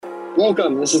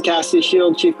Welcome. This is Cassidy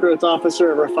Shield, Chief Growth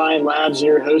Officer of Refine Labs, and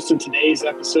your host of today's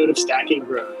episode of Stacking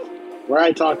Growth, where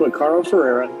I talk with Carl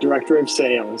Ferreira, Director of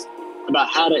Sales, about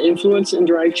how to influence and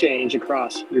drive change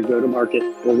across your go-to-market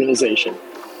organization.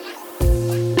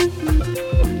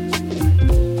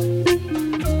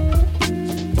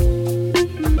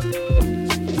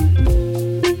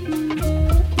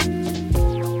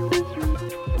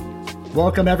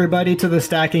 Welcome, everybody, to the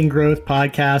Stacking Growth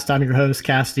podcast. I'm your host,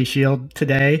 Cassidy Shield.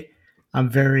 Today, I'm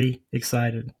very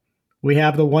excited. We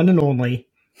have the one and only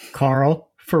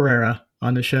Carl Ferreira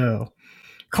on the show.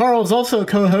 Carl is also a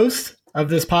co-host of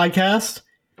this podcast,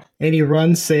 and he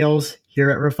runs sales here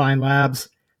at Refine Labs.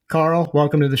 Carl,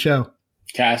 welcome to the show.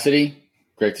 Cassidy,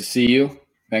 great to see you.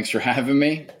 Thanks for having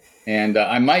me. And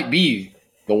I might be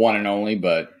the one and only,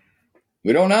 but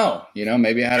we don't know.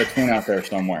 Maybe I had a twin out there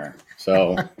somewhere.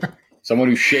 So someone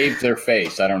who shaved their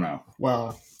face. I don't know.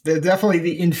 Well, they're definitely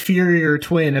the inferior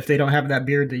twin if they don't have that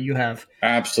beard that you have.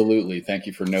 Absolutely. Thank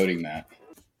you for noting that.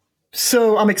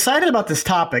 So I'm excited about this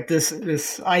topic,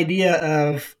 this idea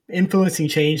of influencing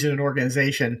change in an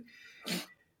organization.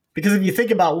 Because if you think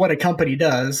about what a company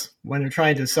does when they're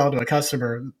trying to sell to a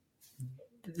customer,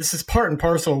 this is part and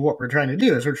parcel of what we're trying to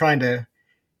do, is we're trying to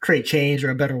create change or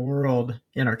a better world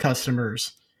in our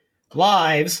customers'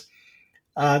 lives.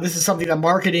 This is something that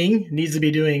marketing needs to be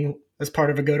doing as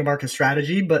part of a go-to-market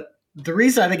strategy. But the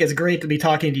reason I think it's great to be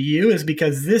talking to you is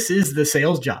because this is the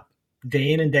sales job,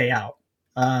 day in and day out.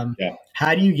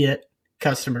 How do you get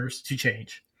customers to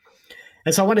change?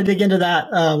 And so I want to dig into that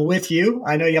with you.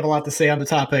 I know you have a lot to say on the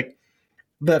topic,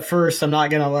 but first, I'm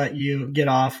not going to let you get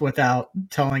off without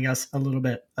telling us a little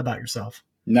bit about yourself.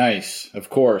 Nice. Of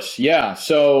course. Yeah.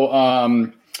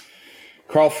 So,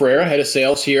 Carl Ferreira, head of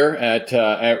sales here at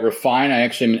Refine. I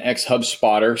actually am an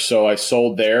ex-HubSpotter, so I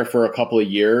sold there for a couple of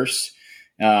years.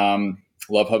 Love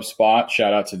HubSpot.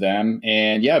 Shout out to them.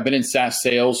 And yeah, I've been in SaaS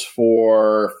sales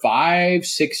for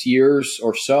 5-6 years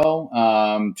or so.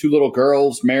 2 little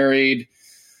girls, married.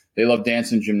 They love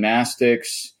dance and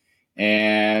gymnastics.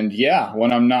 And yeah,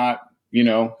 when I'm not,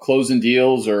 closing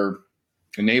deals or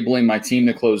enabling my team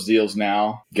to close deals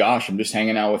now, gosh, I'm just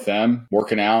hanging out with them,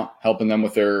 working out, helping them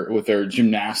with their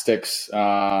gymnastics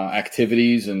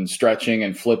activities and stretching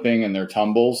and flipping and their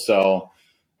tumbles. So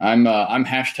I'm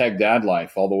hashtag dad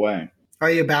life all the way.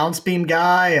 Are you a balance beam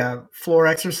guy, a floor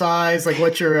exercise? Like,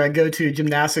 what's your go-to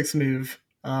gymnastics move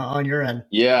on your end?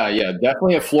 Yeah,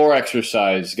 definitely a floor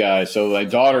exercise guy. So my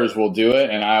daughters will do it,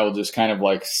 and I will just kind of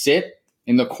like sit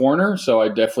in the corner. So I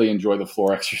definitely enjoy the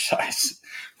floor exercise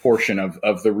portion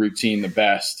of the routine the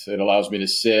best. It allows me to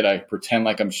sit. I pretend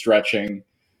like I'm stretching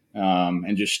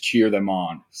and just cheer them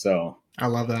on. So I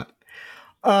love that.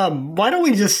 Why don't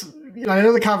we just, I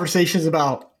know the conversation is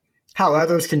about how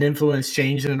others can influence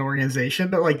change in an organization,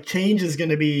 but like change is going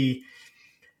to be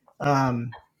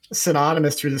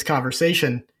synonymous through this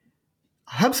conversation.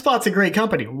 HubSpot's a great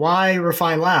company. Why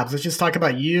Refine Labs? Let's just talk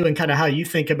about you and kind of how you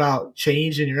think about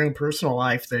change in your own personal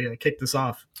life to kick this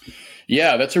off.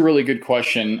 Yeah, that's a really good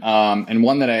question, and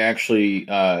one that I actually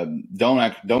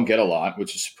don't get a lot,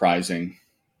 which is surprising.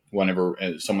 Whenever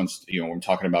someone's, we're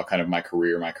talking about kind of my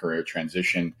career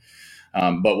transition.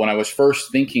 But when I was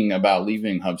first thinking about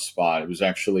leaving HubSpot, it was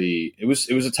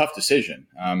a tough decision,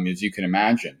 as you can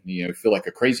imagine. I feel like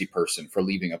a crazy person for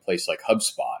leaving a place like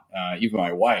HubSpot. Even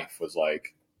my wife was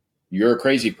like, "You're a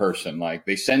crazy person." Like,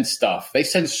 they send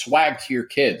swag to your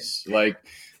kids. Like,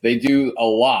 they do a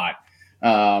lot.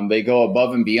 They go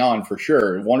above and beyond for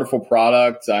sure. Wonderful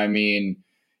product. I mean,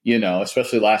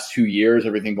 especially the last 2 years,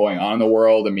 everything going on in the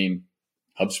world. I mean,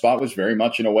 HubSpot was very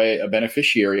much in a way a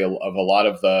beneficiary of a lot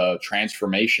of the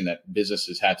transformation that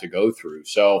businesses had to go through.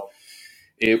 So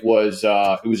it was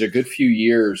a good few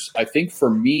years. I think for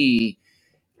me,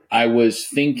 I was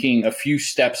thinking a few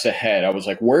steps ahead. I was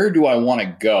like, where do I want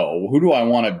to go? Who do I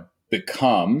want to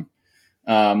become?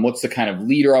 What's the kind of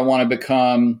leader I want to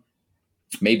become?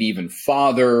 Maybe even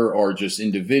father or just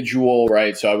individual,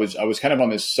 right? So I was kind of on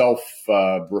this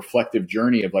self-reflective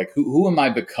journey of like, who am I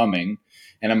becoming?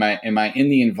 And am I in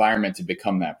the environment to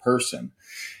become that person?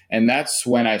 And that's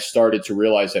when I started to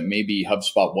realize that maybe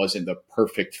HubSpot wasn't the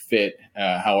perfect fit.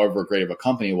 However great of a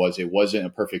company it wasn't a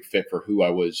perfect fit for who I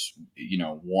was,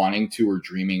 wanting to or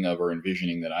dreaming of or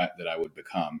envisioning that I would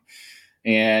become.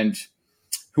 And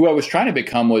who I was trying to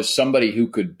become was somebody who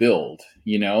could build,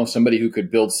 somebody who could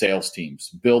build sales teams,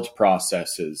 build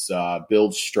processes,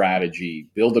 build strategy,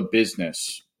 build a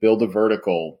business, build a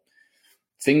vertical,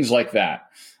 things like that.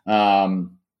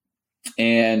 And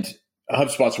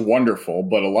HubSpot's wonderful,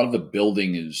 but a lot of the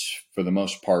building is, for the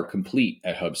most part, complete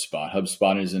at HubSpot.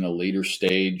 HubSpot is in a later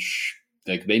stage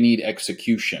like they need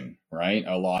execution, right?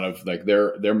 A lot of like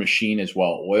their machine is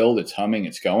well oiled, it's humming,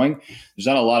 it's going. There's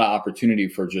not a lot of opportunity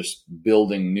for just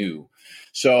building new.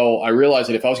 So I realized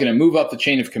that if I was going to move up the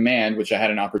chain of command, which I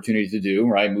had an opportunity to do,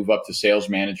 right, move up to sales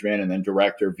management and then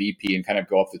director, VP, and kind of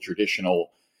go up the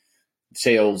traditional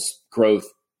sales growth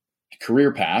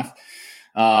career path,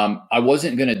 I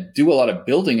wasn't going to do a lot of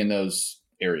building in those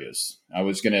areas. I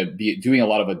was going to be doing a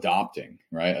lot of adopting,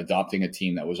 right? Adopting a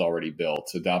team that was already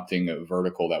built, adopting a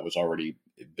vertical that was already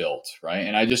built, right?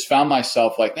 And I just found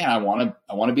myself like, man, I want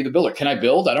to be the builder. Can I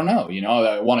build? I don't know.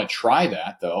 I want to try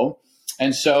that though.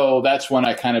 And so that's when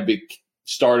I kind of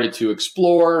started to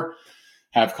explore,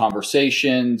 have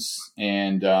conversations,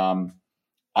 and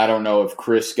I don't know if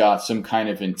Chris got some kind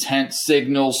of intent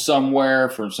signal somewhere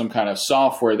from some kind of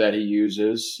software that he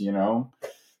uses,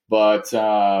 but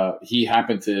he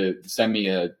happened to send me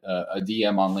a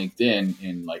DM on LinkedIn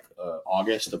in like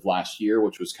August of last year,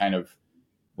 which was kind of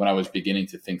when I was beginning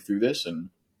to think through this. And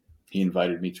he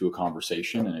invited me to a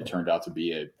conversation, and it turned out to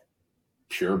be a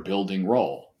pure building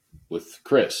role with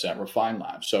Chris at Refine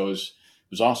Labs. So it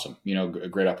was awesome, a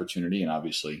great opportunity. And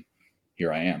obviously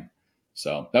here I am.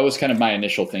 So that was kind of my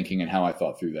initial thinking and how I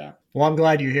thought through that. Well, I'm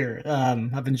glad you're here.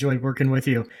 I've enjoyed working with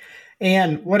you.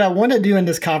 And what I want to do in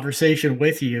this conversation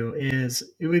with you is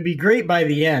it would be great by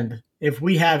the end if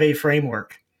we have a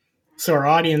framework so our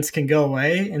audience can go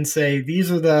away and say,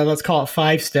 these are the, let's call it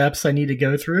 5 steps I need to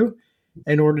go through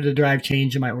in order to drive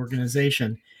change in my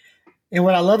organization. And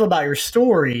what I love about your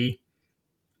story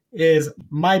is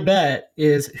my bet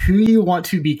is who you want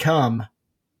to become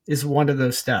is one of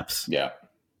those steps. Yeah.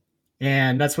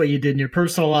 And that's what you did in your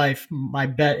personal life. My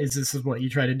bet is this is what you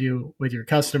try to do with your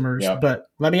customers. Yep. But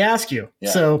let me ask you.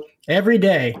 Yeah. So every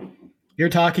day you're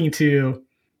talking to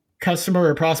customer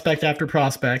or prospect after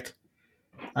prospect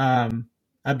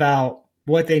about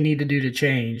what they need to do to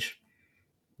change.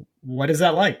 What is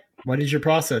that like? What is your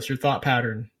process, your thought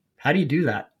pattern? How do you do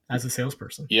that as a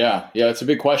salesperson? Yeah, it's a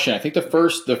big question. I think the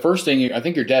first thing, I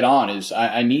think you're dead on, is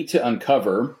I need to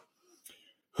uncover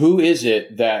who is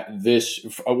it that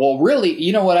really,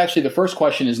 you know what, actually the first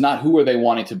question is not who are they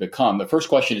wanting to become. The first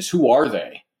question is who are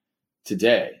they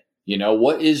today?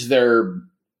 What is their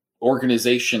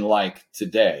organization like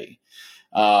today?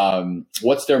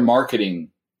 What's their marketing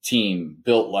team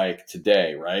built like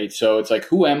today, right? So it's like,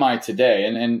 who am I today?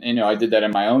 And I did that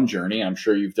in my own journey, and I'm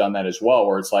sure you've done that as well,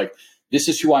 where it's like, this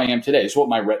is who I am today. It's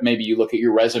what maybe you look at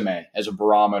your resume as a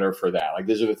barometer for that. Like,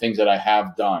 these are the things that I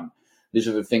have done. These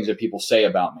are the things that people say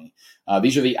about me.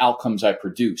 These are the outcomes I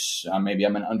produce. Maybe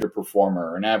I'm an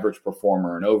underperformer, an average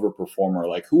performer, an overperformer.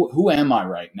 Like, who am I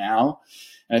right now?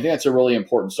 And I think that's a really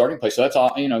important starting place. So that's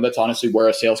honestly where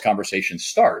a sales conversation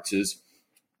starts. Is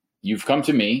you've come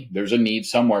to me. There's a need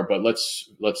somewhere, but let's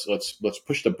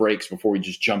push the brakes before we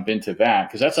just jump into that,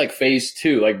 because that's like phase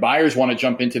 2. Like, buyers want to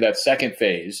jump into that second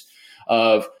phase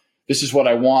of this is what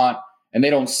I want. And they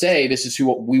don't say this is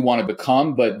who we want to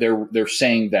become, but they're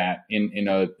saying that in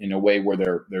a way where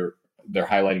they're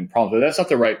highlighting problems. But that's not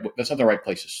the right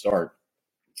place to start.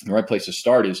 The right place to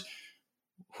start is,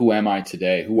 who am I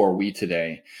today? Who are we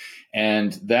today?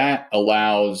 And that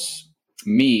allows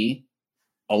me,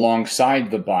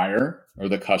 alongside the buyer or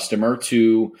the customer,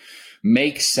 to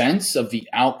make sense of the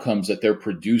outcomes that they're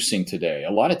producing today.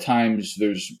 A lot of times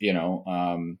there's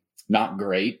not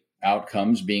great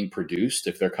outcomes being produced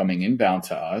if they're coming inbound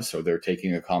to us or they're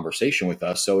taking a conversation with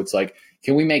us. So it's like,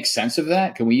 can we make sense of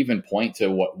that? Can we even point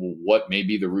to what may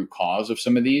be the root cause of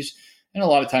some of these? And a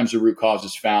lot of times the root cause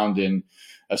is found in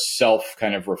a self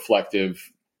kind of reflective,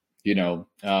 even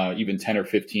 10 or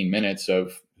 15 minutes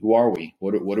of who are we?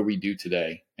 What do we do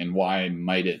today? And why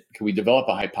can we develop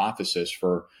a hypothesis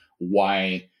for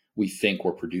why we think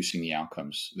we're producing the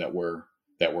outcomes that we're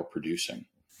producing?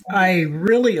 I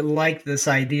really like this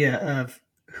idea of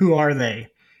who are they?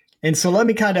 And so let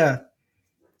me kind of,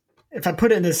 if I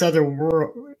put it in this other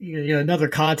world, another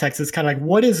context, it's kind of like,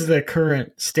 what is the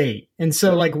current state? And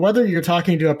so like, whether you're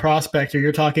talking to a prospect or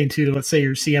you're talking to, let's say,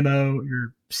 your CMO,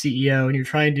 your CEO, and you're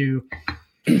trying to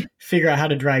figure out how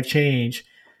to drive change,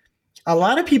 a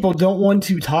lot of people don't want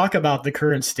to talk about the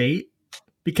current state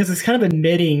because it's kind of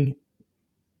admitting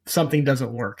something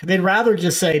doesn't work. They'd rather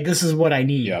just say, this is what I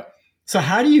need. Yep. So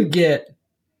how do you get,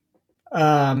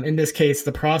 in this case,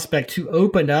 the prospect to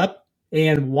open up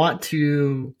and want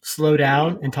to slow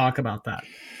down and talk about that?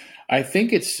 I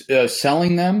think it's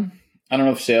selling them. I don't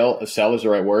know if sell is the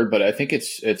right word, but I think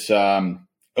it's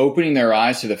opening their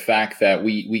eyes to the fact that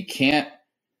we can't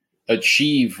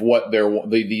achieve what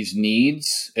these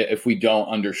needs if we don't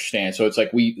understand. So it's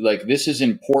like this is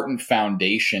important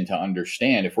foundation to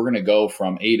understand. If we're going to go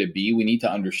from A to B, we need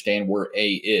to understand where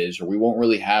A is, or we won't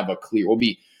really have we'll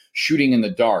be shooting in the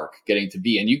dark getting to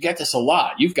B. And you get this a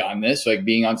lot. You've gotten this, like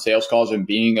being on sales calls and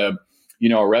being a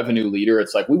revenue leader.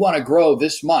 It's like, we want to grow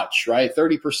this much, right?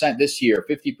 30% this year,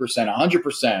 50%,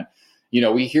 100%.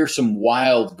 We hear some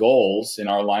wild goals in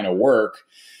our line of work.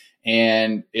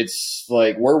 And it's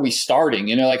like, where are we starting?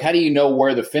 Like, how do you know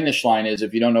where the finish line is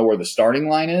if you don't know where the starting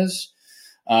line is?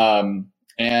 And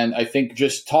I think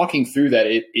just talking through that,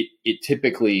 it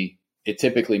typically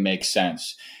makes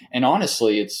sense. And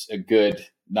honestly, it's a good,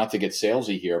 not to get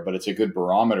salesy here, but it's a good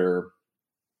barometer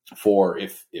for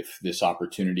if this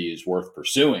opportunity is worth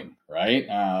pursuing, right?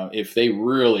 If they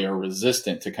really are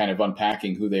resistant to kind of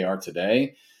unpacking who they are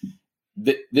today,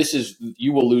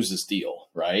 you will lose this deal,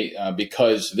 right?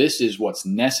 Because this is what's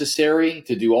necessary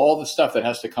to do all the stuff that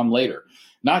has to come later.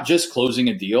 Not just closing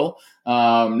a deal,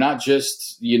 not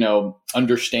just,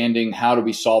 understanding how do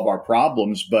we solve our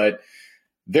problems, but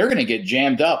they're going to get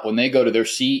jammed up when they go to their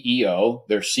CEO,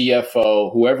 their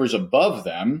CFO, whoever's above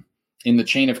them in the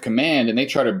chain of command, and they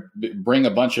try to bring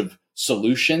a bunch of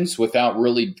solutions without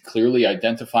really clearly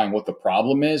identifying what the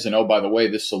problem is. And, oh, by the way,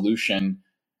 this solution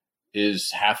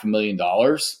is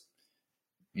 $500,000.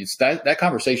 It's that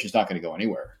conversation is not going to go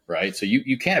anywhere, right? So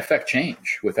you can't affect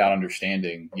change without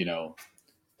understanding,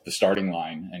 the starting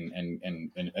line.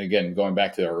 And again, going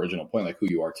back to our original point, like who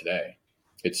you are today,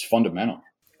 it's fundamental.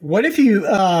 What if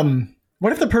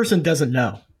the person doesn't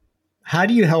know? How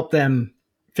do you help them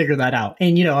figure that out?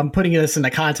 And, I'm putting this in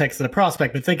the context of the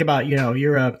prospect, but think about,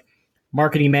 you're a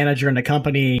marketing manager in a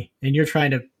company and you're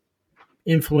trying to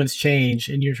influence change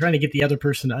and you're trying to get the other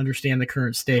person to understand the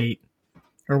current state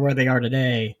or where they are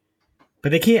today,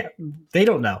 but they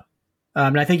don't know.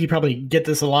 And I think you probably get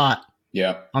this a lot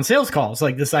on sales calls,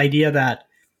 like this idea that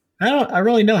I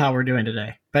really know how we're doing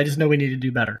today, but I just know we need to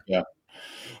do better. Yeah.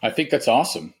 I think that's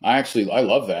awesome. I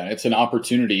love that. It's an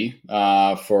opportunity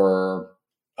for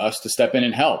us to step in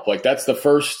and help. Like that's the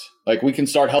first, like we can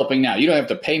start helping now. You don't have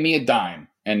to pay me a dime.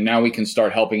 And now we can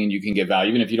start helping and you can get value.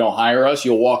 Even if you don't hire us,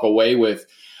 you'll walk away with,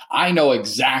 I know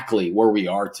exactly where we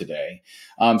are today.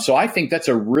 So I think that's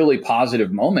a really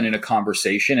positive moment in a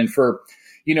conversation. And for,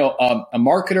 a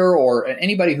marketer or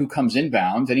anybody who comes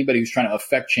inbound, anybody who's trying to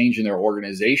affect change in their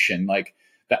organization, like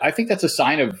that, I think that's a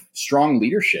sign of strong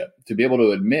leadership to be able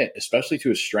to admit, especially to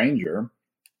a stranger,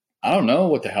 I don't know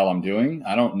what the hell I'm doing.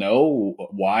 I don't know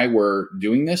why we're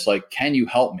doing this. Like, can you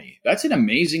help me? That's an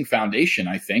amazing foundation,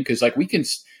 I think, because like we can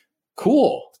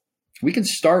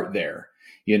start there,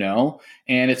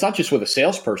 and it's not just with a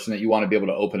salesperson that you want to be able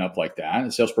to open up like that.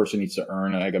 A salesperson needs to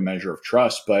earn like a measure of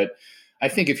trust. But I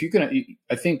think if you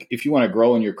want to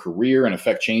grow in your career and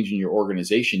affect change in your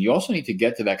organization, you also need to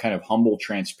get to that kind of humble,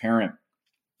 transparent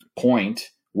point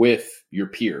with your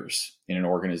peers in an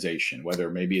organization,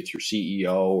 whether maybe it's your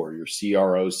CEO or your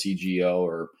CRO, CGO,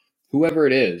 or whoever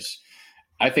it is.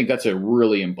 I think that's a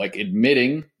really like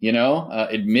admitting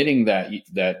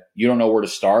that you don't know where to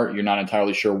start. You're not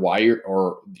entirely sure why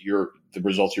the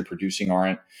results you're producing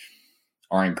aren't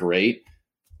great.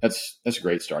 That's a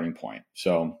great starting point.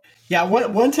 So yeah,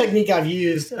 one technique I've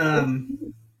used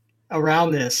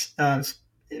around this,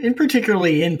 in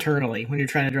particularly internally when you're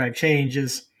trying to drive change,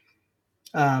 is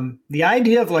the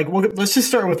idea of like, well, let's just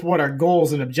start with what our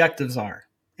goals and objectives are.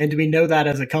 And do we know that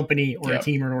as a company or a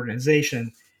team or an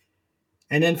organization?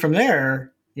 And then from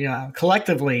there,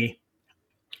 collectively,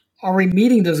 are we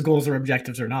meeting those goals or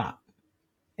objectives or not?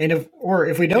 And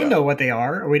if we don't know what they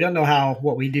are, or we don't know how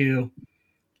what we do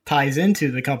ties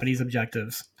into the company's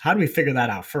objectives, how do we figure that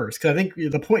out first? Because I think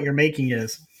the point you're making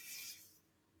is,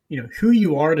 who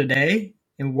you are today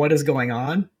and what is going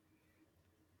on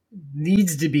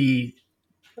needs to be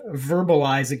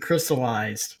verbalized and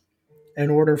crystallized in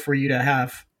order for you to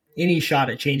have any shot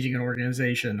at changing an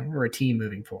organization or a team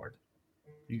moving forward.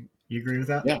 You agree with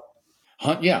that? Yeah.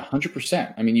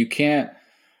 100%. I mean, you can't,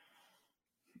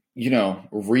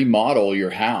 remodel your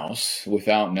house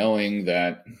without knowing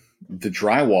that the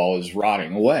drywall is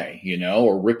rotting away,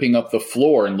 or ripping up the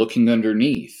floor and looking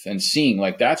underneath and seeing,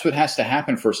 like, that's what has to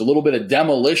happen first. A little bit of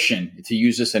demolition, to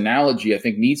use this analogy, I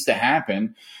think needs to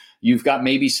happen. You've got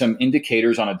maybe some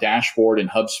indicators on a dashboard in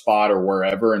HubSpot or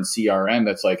wherever in CRM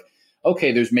that's like,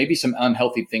 okay, there's maybe some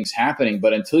unhealthy things happening,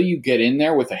 but until you get in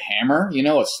there with a hammer,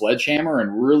 a sledgehammer,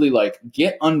 and really like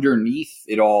get underneath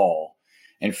it all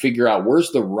and figure out where's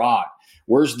the rot,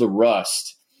 where's the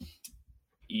rust,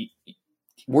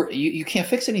 you can't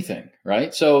fix anything,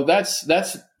 right? So that's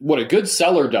what a good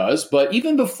seller does. But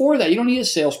even before that, you don't need a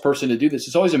salesperson to do this.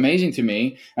 It's always amazing to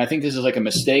me. And I think this is like a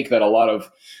mistake that a lot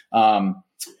of,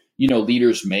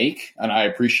 leaders make. And I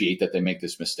appreciate that they make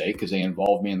this mistake because they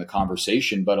involve me in the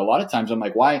conversation. But a lot of times I'm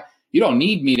like, why? You don't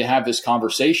need me to have this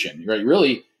conversation, right?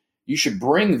 Really, you should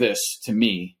bring this to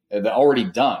me already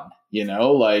done.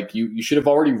 Like you should have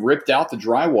already ripped out the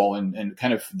drywall and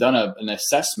kind of done an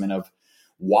assessment of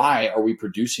why are we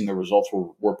producing the results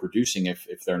we're producing if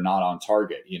they're not on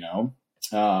target,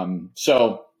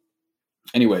 So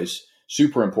anyways,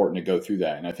 super important to go through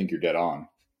that. And I think you're dead on.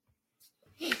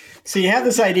 So you have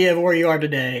this idea of where you are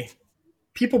today.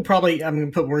 People probably, I'm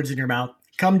going to put words in your mouth,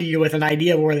 come to you with an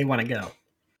idea of where they want to go.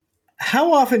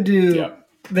 How often do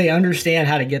they understand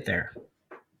how to get there?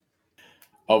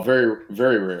 Oh, very,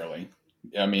 very rarely.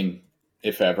 I mean,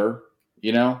 if ever.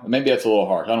 Maybe that's a little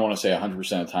harsh. I don't want to say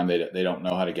 100% of the time they don't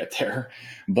know how to get there,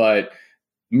 but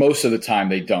most of the time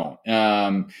they don't.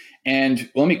 And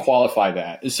let me qualify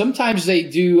that. Sometimes they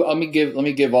do. Let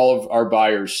me give all of our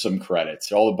buyers some credit.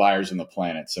 All the buyers on the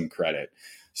planet some credit.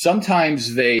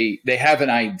 Sometimes they have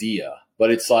an idea, but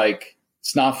it's like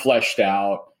it's not fleshed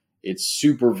out. It's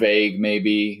super vague.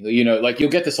 Maybe like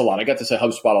you'll get this a lot. I got this at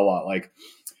HubSpot a lot. Like,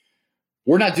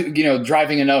 we're not,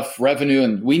 driving enough revenue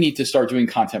and we need to start doing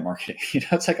content marketing.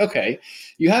 It's like, okay,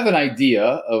 you have an idea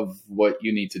of what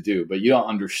you need to do, but you don't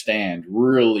understand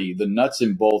really the nuts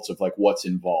and bolts of like what's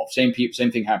involved. Same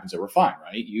thing happens at Refine,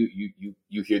 right?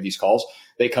 You hear these calls,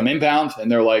 they come inbound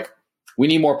and they're like, we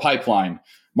need more pipeline.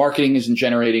 Marketing isn't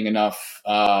generating enough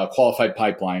qualified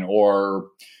pipeline, or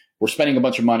we're spending a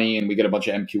bunch of money and we get a bunch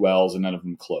of MQLs and none of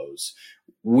them close.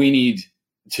 We need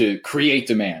to create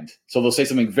demand. So they'll say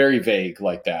something very vague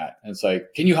like that. And it's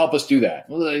like, can you help us do that?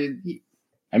 Well,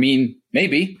 I mean,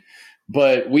 maybe,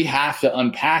 but we have to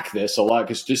unpack this a lot,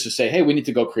 because just to say, hey, we need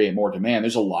to go create more demand,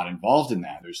 there's a lot involved in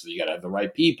that. You got to have the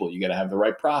right people. You got to have the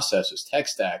right processes, tech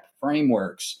stack,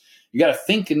 frameworks. You got to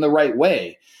think in the right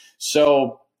way.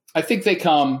 So I think they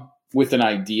come with an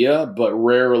idea, but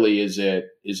rarely is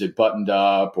it buttoned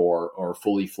up or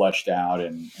fully fleshed out.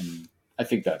 And I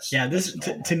think that's, this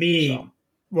normal, to me, so.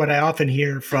 What I often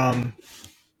hear from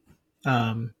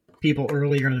people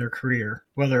earlier in their career,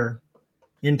 whether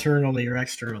internally or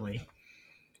externally,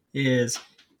 is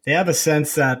they have a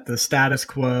sense that the status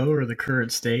quo or the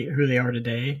current state, who they are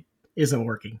today, isn't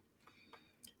working.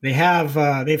 They have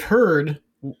they've heard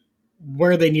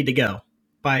where they need to go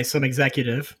by some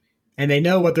executive, and they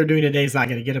know what they're doing today is not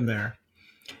going to get them there.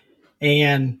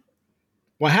 And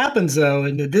what happens, though,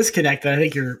 and the disconnect that I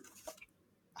think you're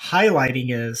highlighting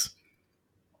is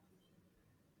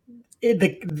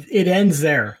it ends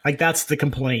there. Like, that's the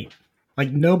complaint. Like,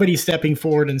 nobody's stepping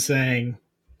forward and saying,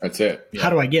 that's it. Yeah.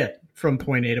 How do I get from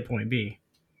point A to point B?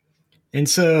 And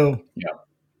so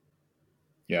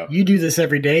you do this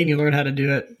every day and you learn how to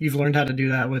do it. You've learned how to do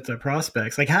that with the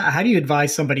prospects. Like, how do you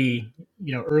advise somebody,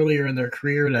 earlier in their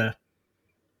career to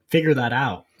figure that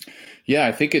out? Yeah,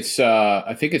 I think it's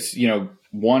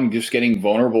one, just getting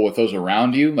vulnerable with those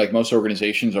around you. Like, most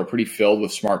organizations are pretty filled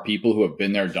with smart people who have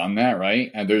been there, done that,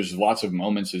 right? And there's lots of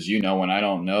moments, as you know, when I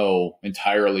don't know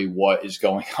entirely what is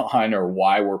going on or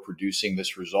why we're producing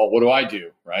this result. What do I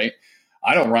do, right?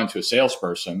 I don't run to a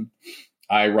salesperson.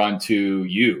 I run to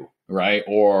you, right?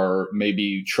 Or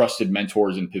maybe trusted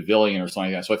mentors in Pavilion or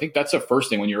something like that. So I think that's the first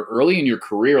thing. When you're early in your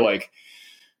career, like,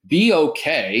 be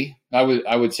okay. I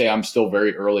would say I'm still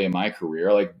very early in my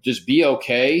career. Like, just be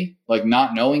okay, like,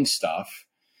 not knowing stuff,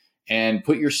 and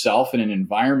put yourself in an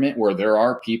environment where there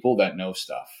are people that know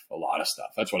stuff, a lot of stuff.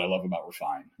 That's what I love about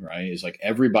Refine, right? Is like,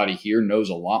 everybody here knows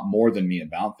a lot more than me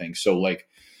about things. So, like,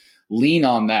 lean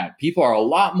on that. People are a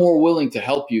lot more willing to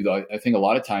help you, though, I think, a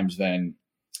lot of times than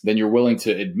you're willing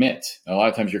to admit. A lot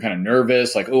of times you're kind of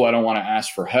nervous, like, oh, I don't want to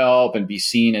ask for help and be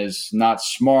seen as not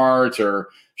smart, or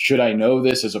should I know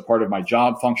this as a part of my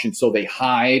job function? So they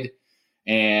hide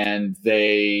and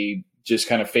they just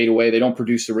kind of fade away. They don't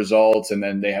produce the results. And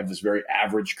then they have this very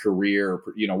average career,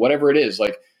 whatever it is.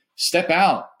 Like, step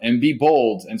out and be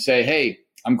bold and say, hey,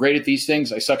 I'm great at these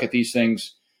things. I suck at these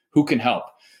things. Who can help?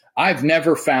 I've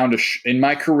never found in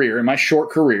my career, in my short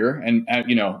career, and I'm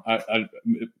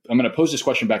going to pose this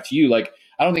question back to you. Like,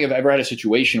 I don't think I've ever had a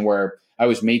situation where I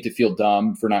was made to feel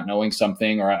dumb for not knowing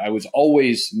something, or I was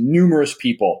always, numerous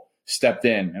people stepped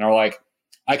in and are like,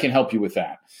 I can help you with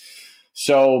that.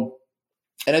 So,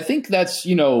 and I think that's,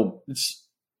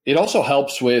 it also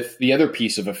helps with the other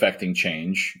piece of affecting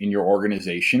change in your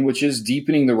organization, which is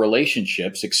deepening the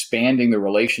relationships, expanding the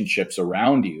relationships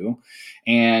around you.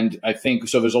 And I think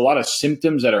so there's a lot of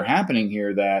symptoms that are happening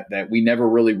here that we never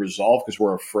really resolve because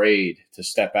we're afraid to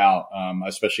step out,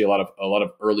 especially a lot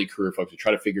of early career folks who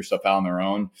try to figure stuff out on their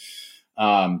own.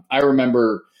 I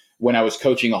remember when I was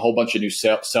coaching a whole bunch of new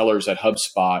sellers at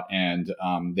HubSpot, and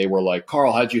they were like,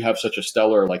 Carl, how'd you have such a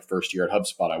stellar first year at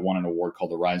HubSpot? I won an award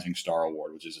called the Rising Star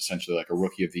Award, which is essentially like a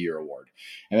Rookie of the Year award.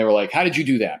 And they were like, how did you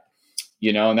do that?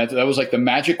 And that was like the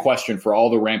magic question for all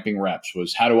the ramping reps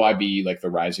was, how do I be like the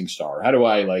rising star? How do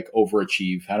I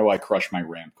overachieve? How do I crush my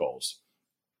ramp goals?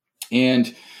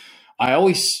 And I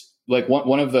always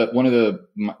one of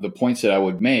the points that I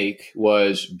would make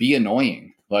was be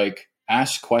annoying.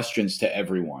 Ask questions to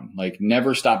everyone.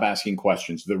 Never stop asking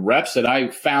questions. The reps that I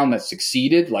found that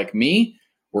succeeded, like me,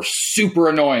 were super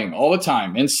annoying all the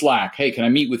time in Slack. Hey, can I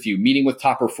meet with you? Meeting with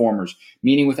top performers,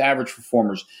 meeting with average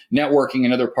performers, networking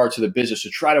in other parts of the business to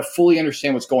try to fully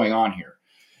understand what's going on here.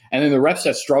 And then the reps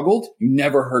that struggled, you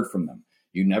never heard from them.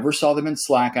 You never saw them in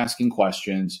Slack asking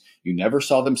questions. You never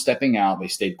saw them stepping out. They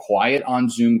stayed quiet on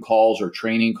Zoom calls or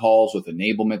training calls with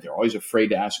enablement. They're always afraid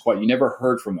to ask questions. You never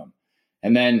heard from them.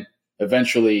 And then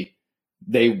eventually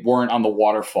they weren't on the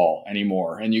waterfall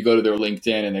anymore. And you go to their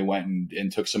LinkedIn and they went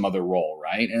and took some other role,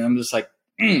 right? And I'm just like,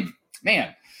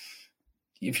 man,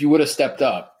 if you would have stepped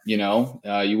up, you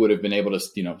would have been able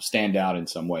to, stand out in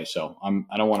some way. So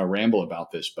I don't want to ramble about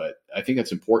this, but I think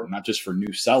it's important, not just for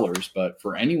new sellers, but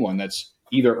for anyone that's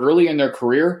either early in their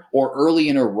career or early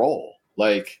in a role.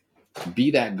 Be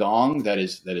that gong that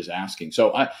is asking.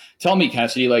 So tell me,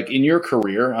 Cassidy, in your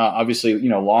career, obviously,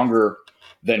 longer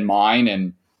than mine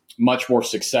and much more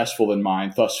successful than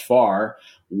mine thus far.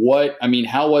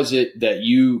 How was it that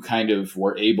you kind of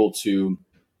were able to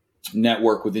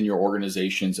network within your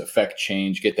organizations, affect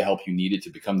change, get the help you needed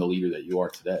to become the leader that you are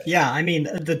today? Yeah,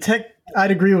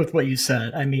 I'd agree with what you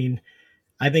said.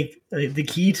 I think the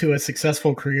key to a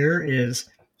successful career is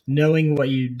knowing what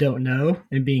you don't know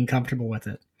and being comfortable with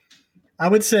it. I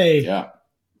would say,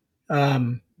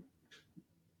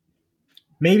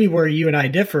 maybe where you and I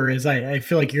differ is I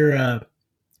feel like you're an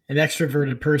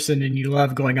extroverted person and you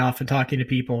love going off and talking to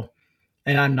people,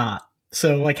 and I'm not.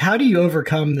 So how do you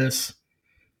overcome this?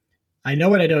 I know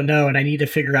what I don't know, and I need to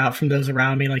figure out from those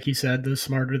around me, like you said, those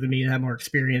smarter than me and have more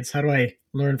experience. How do I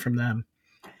learn from them?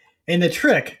 And the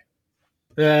trick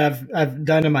that I've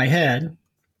done in my head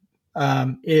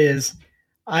is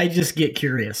I just get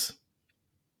curious.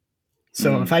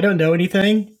 So if I don't know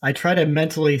anything, I try to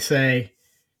mentally say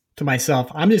to myself,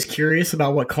 I'm just curious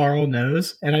about what Carl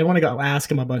knows, and I want to go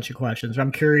ask him a bunch of questions.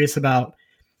 I'm curious about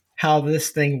how this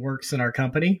thing works in our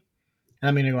company, and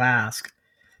I'm going to go ask.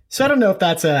 So I don't know if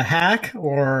that's a hack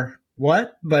or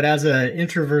what, but as an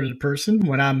introverted person,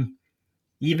 when I'm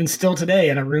even still today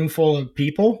in a room full of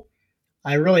people,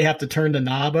 I really have to turn the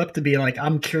knob up to be like,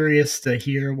 I'm curious to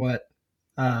hear what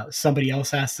somebody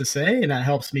else has to say, and that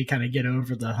helps me kind of get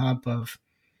over the hump of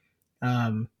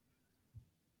kind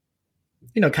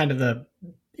of the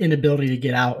inability to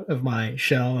get out of my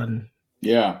shell and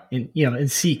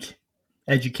seek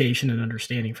education and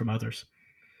understanding from others.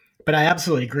 But I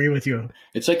absolutely agree with you.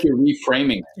 It's like you're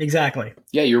reframing it. Exactly.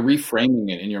 Yeah, you're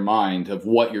reframing it in your mind of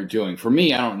what you're doing. For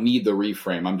me, I don't need the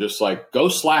reframe. I'm just like, go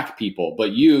Slack people.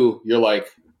 But you're like,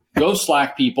 go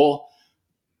Slack people.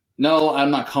 No,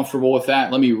 I'm not comfortable with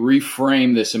that. Let me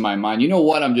reframe this in my mind. You know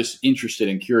what? I'm just interested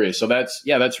and curious. So that's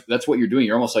what you're doing.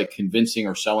 You're almost like convincing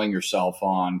or selling yourself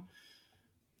on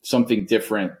something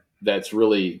different. That's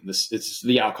really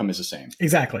the outcome is the same.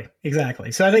 Exactly.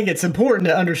 So I think it's important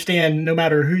to understand, no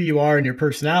matter who you are and your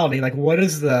personality, what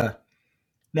is the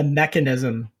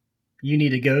mechanism you need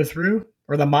to go through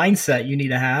or the mindset you need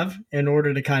to have in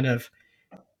order to kind of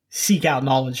seek out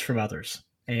knowledge from others.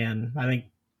 And I think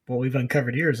what we've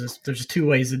uncovered here is there's two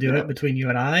ways to do it between you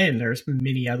and I, and there's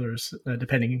many others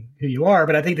depending who you are.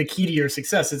 But I think the key to your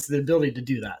success is the ability to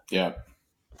do that. Yeah.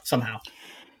 Somehow.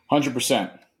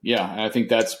 100%. Yeah. And I think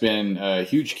that's been a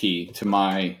huge key to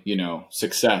my,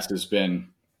 success has been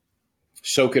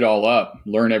soak it all up,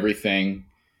 learn everything.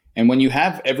 And when you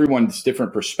have everyone's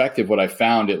different perspective, what I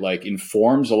found, it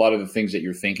informs a lot of the things that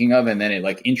you're thinking of. And then it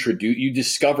you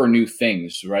discover new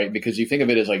things, right? Because you think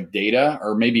of it as data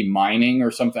or maybe mining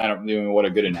or something. I don't know what a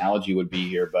good analogy would be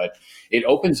here, but it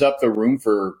opens up the room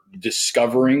for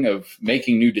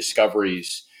making new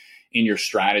discoveries in your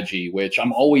strategy, which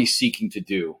I'm always seeking to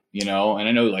do, And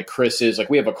I know Chris is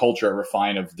we have a culture at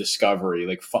Refine of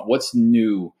discovery, what's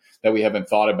new that we haven't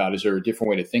thought about? Is there a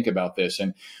different way to think about this?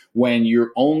 And when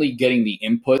you're only getting the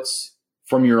inputs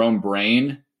from your own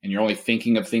brain and you're only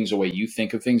thinking of things the way you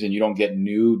think of things, and you don't get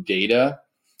new data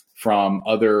from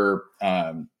other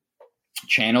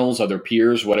channels, other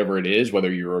peers, whatever it is,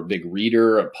 whether you're a big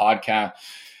reader, a podcast,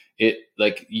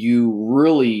 you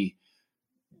really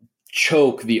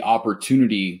choke the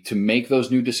opportunity to make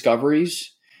those new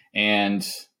discoveries, and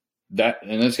that's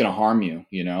going to harm you,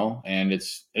 and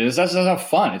that's not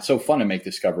fun. It's so fun to make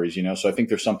discoveries, so I think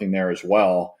there's something there as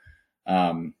well.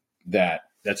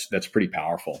 That's pretty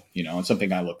powerful, and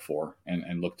something I look for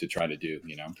and look to try to do,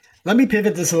 Let me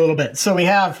pivot this a little bit. So we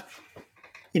have,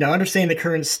 understanding the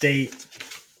current state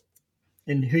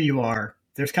and who you are.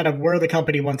 There's kind of where the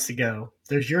company wants to go.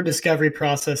 There's your discovery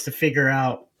process to figure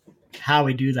out how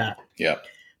we do that. Yeah.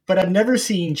 But I've never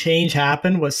seen change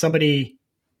happen without somebody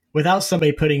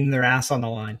putting their ass on the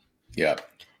line. Yeah.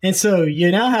 And so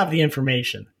you now have the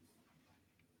information.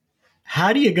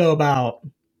 How do you go about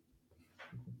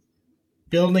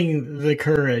building the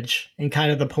courage and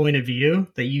kind of the point of view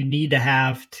that you need to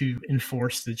have to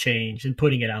enforce the change and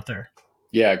putting it out there?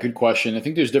 Yeah, good question. I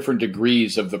think there's different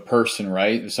degrees of the person,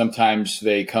 right? Sometimes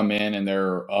they come in and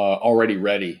they're already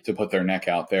ready to put their neck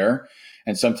out there,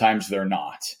 and sometimes they're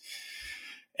not.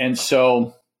 And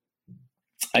so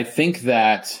I think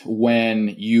that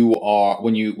when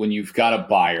you've got a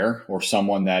buyer or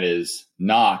someone that is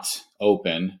not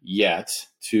open yet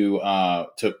to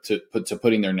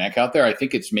putting their neck out there, I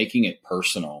think it's making it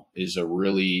personal is the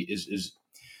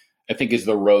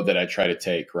road that I try to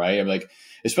take, right? I'm like,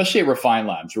 especially at Refine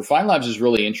Labs. Refine Labs is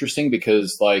really interesting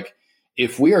because, like,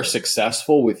 if we are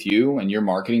successful with you and your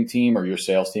marketing team or your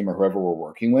sales team or whoever we're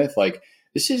working with, like,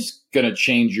 this is going to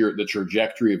change the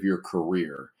trajectory of your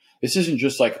career. This isn't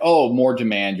just like, oh, more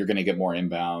demand, you're going to get more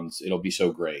inbounds, it'll be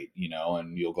so great,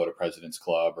 and you'll go to President's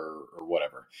Club or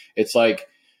whatever. It's like,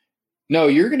 no,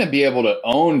 you're going to be able to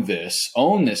own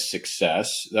this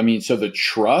success. I mean, so the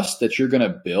trust that you're going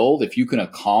to build, if you can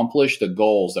accomplish the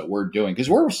goals that we're doing, because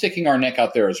we're sticking our neck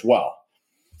out there as well,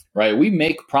 right? We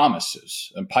make promises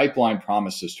and pipeline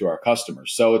promises to our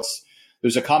customers. So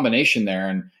there's a combination there,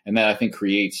 and that I think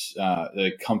creates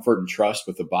the comfort and trust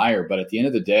with the buyer. But at the end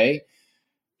of the day,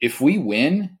 if we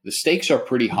win, the stakes are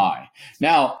pretty high.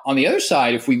 Now, on the other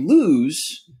side, if we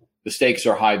lose, the stakes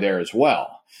are high there as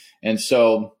well. And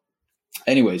so,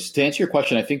 anyways, to answer your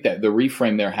question, I think that the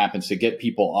reframe there happens to get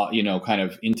people, kind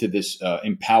of into this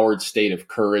empowered state of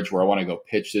courage where I want to go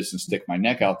pitch this and stick my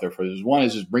neck out there for this. One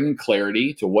is bringing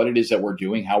clarity to what it is that we're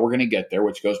doing, how we're going to get there,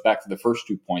 which goes back to the first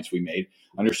 2 points we made,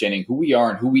 understanding who we are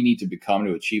and who we need to become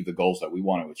to achieve the goals that we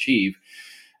want to achieve.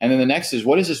 And then the next is,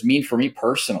 what does this mean for me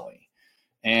personally?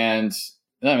 And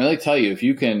let me tell you, if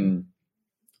you can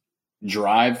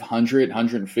drive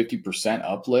 150%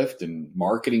 uplift in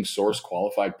marketing source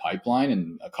qualified pipeline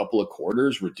in a couple of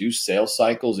quarters, reduce sales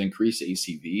cycles, increase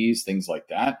ACVs, things like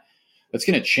that, that's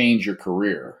going to change your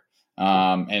career.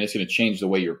 And it's going to change the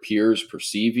way your peers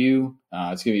perceive you.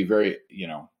 It's going to be very,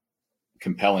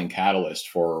 compelling catalyst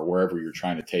for wherever you're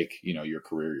trying to take, your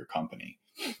career, your company.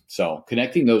 So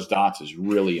connecting those dots is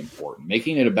really important,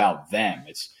 making it about them.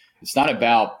 It's not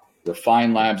about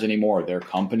Refine Labs anymore, their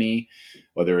company,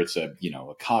 whether it's a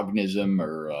Cognism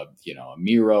or a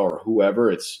Miro or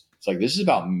whoever. It's like, this is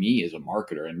about me as a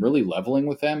marketer, and really leveling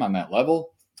with them on that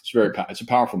level. It's a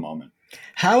powerful moment.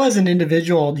 How as an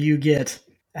individual do you deal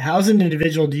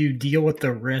with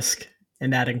the risk in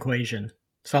that equation?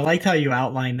 So I liked how you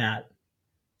outlined that.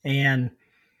 And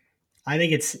I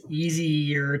think it's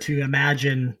easier to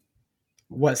imagine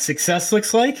what success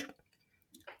looks like,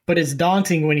 but it's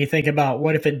daunting when you think about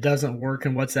what if it doesn't work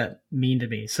and what's that mean to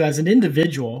me. So as an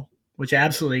individual, which I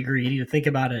absolutely agree, you need to think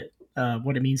about it,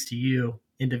 what it means to you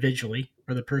individually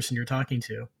or the person you're talking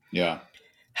to. Yeah.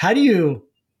 How do you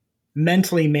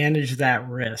mentally manage that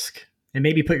risk and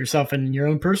maybe put yourself in your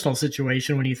own personal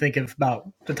situation when you think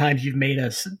about the times you've made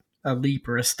a leap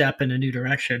or a step in a new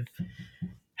direction?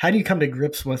 How do you come to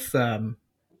grips with the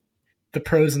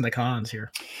pros and the cons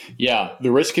here? Yeah,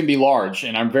 the risk can be large,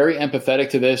 and I'm very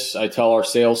empathetic to this. I tell our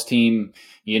sales team,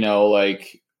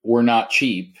 we're not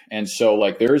cheap. And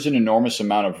so there's an enormous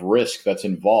amount of risk that's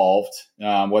involved,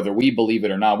 whether we believe it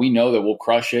or not. We know that we'll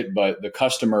crush it, but the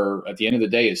customer at the end of the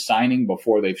day is signing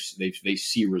before they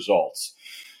see results.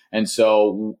 And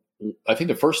so I think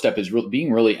the first step is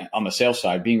being really on the sales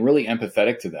side, being really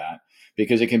empathetic to that,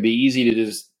 because it can be easy to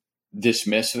just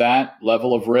dismiss that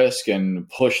level of risk and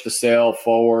push the sale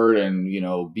forward and,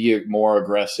 be more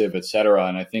aggressive, et cetera.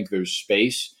 And I think there's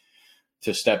space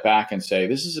to step back and say,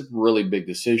 this is a really big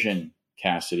decision,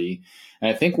 Cassidy.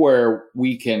 And I think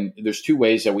there's two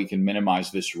ways that we can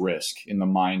minimize this risk in the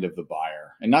mind of the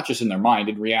buyer, and not just in their mind,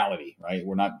 in reality, right?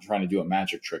 We're not trying to do a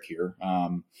magic trick here.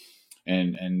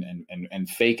 and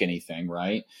fake anything,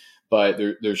 right? But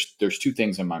there's two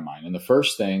things in my mind. And the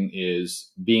first thing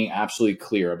is being absolutely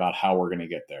clear about how we're going to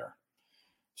get there.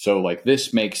 So like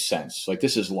this makes sense. Like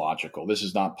this is logical. This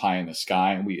is not pie in the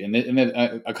sky. And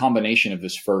then a combination of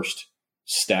this first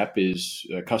step is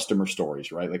customer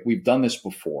stories, right? Like we've done this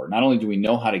before. Not only do we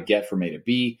know how to get from A to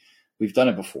B, we've done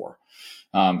it before.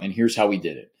 And here's how we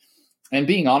did it. And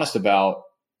being honest about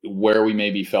where we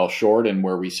maybe fell short and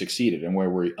where we succeeded, and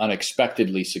where we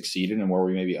unexpectedly succeeded and where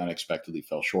we maybe unexpectedly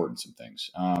fell short in some things.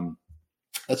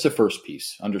 That's the first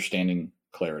piece, understanding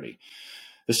clarity.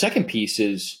 The second piece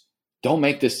is don't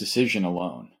make this decision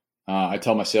alone. I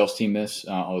tell my sales team this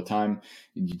all the time.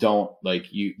 You don't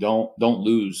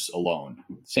lose alone.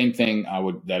 Same thing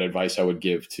that advice I would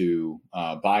give to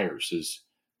buyers is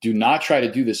do not try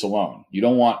to do this alone. You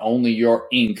don't want only your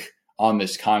ink on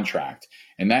this contract.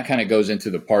 And that kind of goes into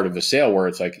the part of the sale where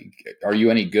it's like, are you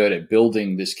any good at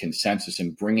building this consensus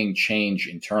and bringing change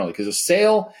internally? Because a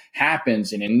sale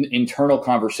happens in internal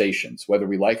conversations, whether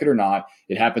we like it or not.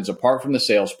 It happens apart from the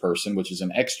salesperson, which is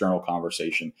an external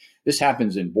conversation. This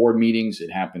happens in board meetings.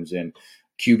 It happens in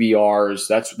QBRs.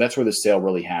 That's where the sale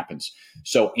really happens.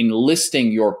 So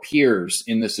enlisting your peers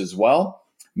in this as well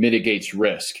mitigates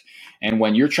risk. And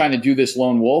when you're trying to do this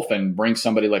lone wolf and bring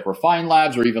somebody like Refine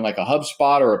Labs or even like a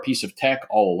HubSpot or a piece of tech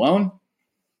all alone,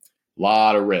 a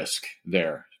lot of risk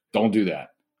there. Don't do that.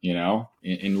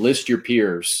 Enlist your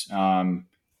peers and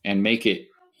make it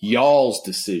y'all's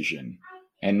decision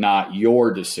and not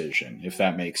your decision, if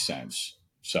that makes sense.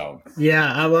 So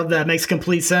yeah, I love that. It makes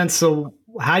complete sense. So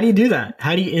how do you do that?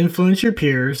 How do you influence your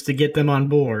peers to get them on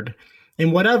board?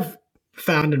 And what I've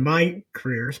found in my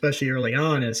career, especially early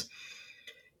on, is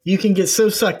you can get so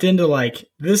sucked into like,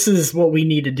 this is what we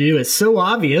need to do. It's so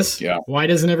obvious. Yeah. Why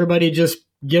doesn't everybody just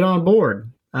get on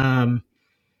board? And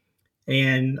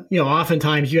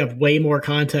oftentimes you have way more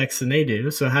context than they do.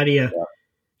 So how do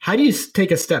you take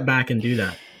a step back and do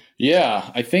that? Yeah,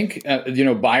 I think,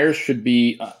 buyers should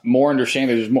be more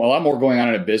understanding. There's a lot more going on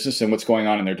in a business than what's going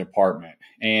on in their department.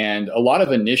 And a lot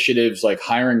of initiatives like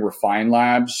hiring Refine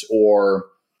Labs or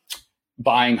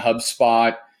buying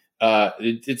HubSpot,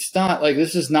 it's not like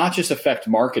this does not just affect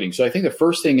marketing. So I think the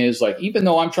first thing is like, even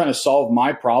though I'm trying to solve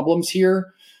my problems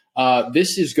here,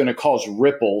 this is going to cause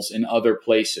ripples in other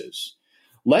places.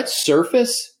 Let's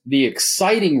surface the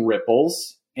exciting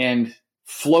ripples and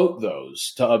float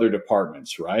those to other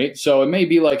departments, right? So it may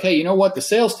be like, hey, you know what? The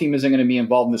sales team isn't going to be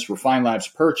involved in this Refine Labs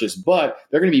purchase, but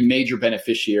they're going to be major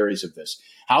beneficiaries of this.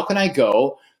 How can I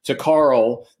go to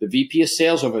Carl, the VP of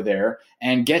sales over there,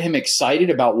 and get him excited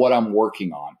about what I'm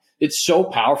working on? It's so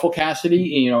powerful,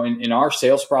 Cassidy, in our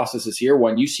sales processes here,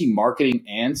 when you see marketing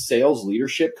and sales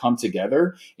leadership come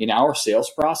together in our sales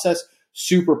process,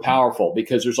 super powerful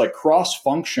because there's like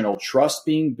cross-functional trust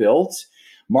being built.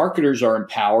 Marketers are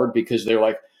empowered because they're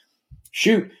like,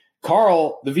 shoot,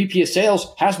 Carl, the VP of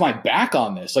sales, has my back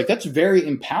on this. Like that's very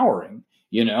empowering,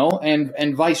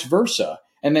 and vice versa.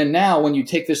 And then now when you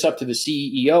take this up to the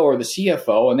CEO or the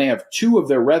CFO and they have two of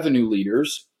their revenue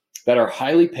leaders that are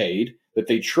highly paid, that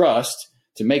they trust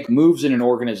to make moves in an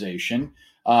organization,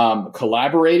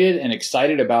 collaborated and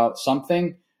excited about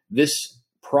something, this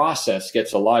process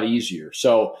gets a lot easier.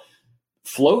 So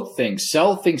float things,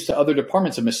 sell things to other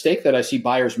departments. A mistake that I see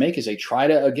buyers make is they try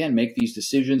to, again, make these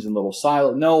decisions in little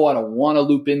silos. No, I don't want to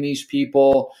loop in these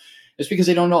people. It's because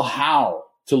they don't know how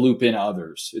to loop in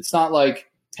others. It's not like,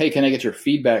 hey, can I get your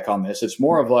feedback on this? It's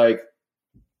more of like,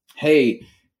 hey,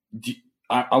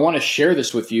 I want to share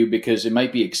this with you because it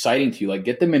might be exciting to you. Like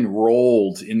get them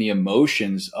enrolled in the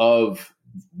emotions of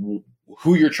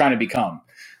who you're trying to become.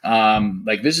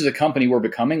 Like this is a company we're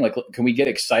becoming. Like, can we get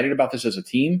excited about this as a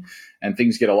team? And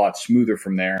things get a lot smoother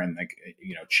from there. And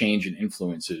change and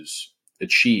influence is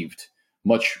achieved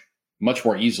much, much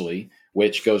more easily,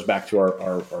 which goes back to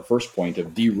our first point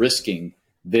of de-risking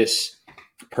this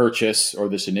purchase or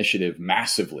this initiative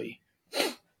massively.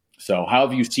 So how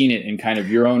have you seen it in kind of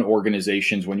your own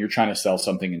organizations when you're trying to sell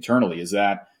something internally? Is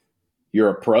that your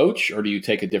approach or do you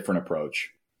take a different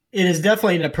approach? It is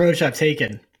definitely an approach I've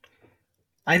taken.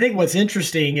 I think what's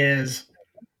interesting is,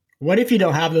 what if you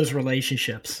don't have those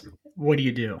relationships? What do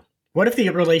you do? What if the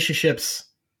relationship's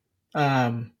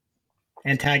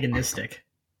antagonistic?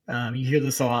 You hear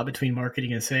this a lot between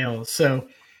marketing and sales. So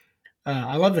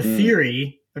I love the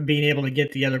theory of being able to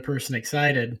get the other person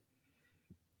excited.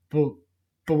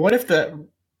 But what if the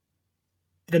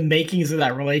makings of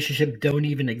that relationship don't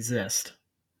even exist?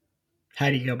 How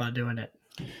do you go about doing it?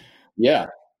 Yeah,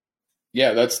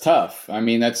 that's tough. I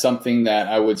mean, that's something that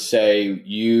I would say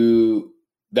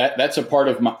that's a part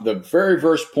of the very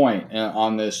first point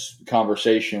on this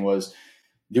conversation was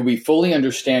do we fully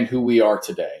understand who we are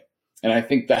today? And I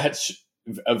think that's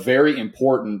a very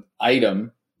important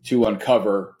item to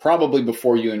uncover, probably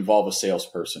before you involve a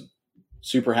salesperson.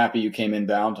 Super happy you came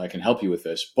inbound. I can help you with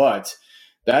this. But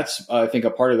that's, I think, a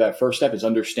part of that first step is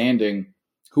understanding,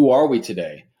 who are we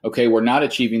today? Okay, we're not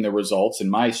achieving the results in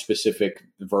my specific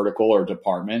vertical or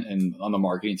department, and on the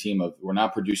marketing team, we're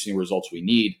not producing the results we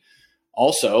need.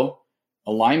 Also,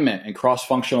 alignment and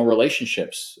cross-functional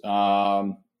relationships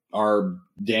are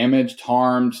damaged,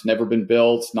 harmed, never been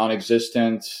built,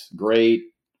 non-existent, great,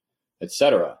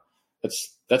 etc.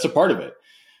 That's a part of it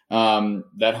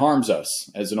that harms us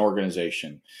as an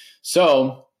organization.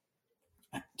 So,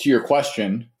 to your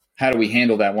question, how do we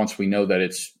handle that once we know that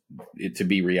it's to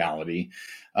be reality?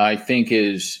 I think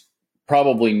is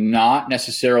probably not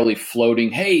necessarily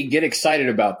floating, hey, get excited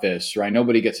about this, right?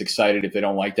 Nobody gets excited if they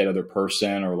don't like that other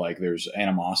person or like there's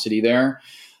animosity there.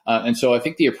 And so I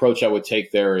think the approach I would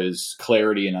take there is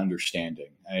clarity and understanding.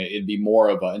 It'd be more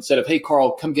of instead of, hey,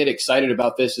 Carl, come get excited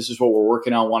about this. This is what we're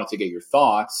working on. Wanted to get your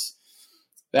thoughts.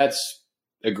 That's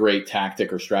a great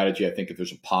tactic or strategy, I think, if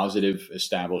there's a positive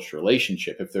established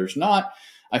relationship. If there's not,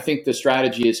 I think the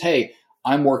strategy is, hey,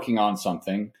 I'm working on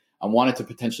something. I wanted to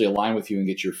potentially align with you and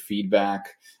get your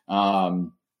feedback,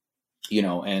 and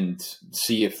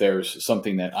see if there's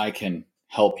something that I can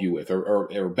help you with,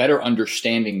 or better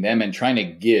understanding them and trying to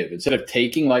give instead of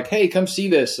taking, like, hey, come see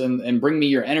this and bring me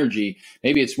your energy.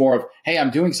 Maybe it's more of, hey,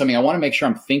 I'm doing something. I want to make sure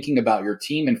I'm thinking about your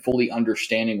team and fully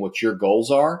understanding what your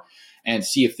goals are and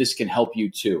see if this can help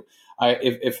you too.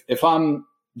 If I'm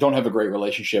don't have a great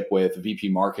relationship with VP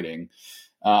marketing,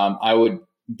 I would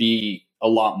be a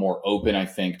lot more open, I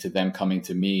think, to them coming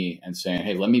to me and saying,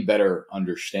 hey, let me better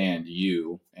understand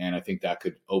you. And I think that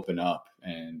could open up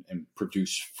and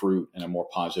produce fruit in a more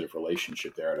positive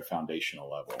relationship there at a foundational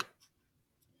level.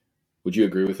 Would you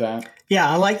agree with that? Yeah,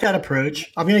 I like that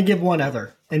approach. I'm going to give one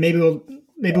other, and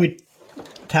maybe we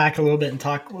tack a little bit and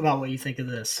talk about what you think of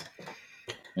this.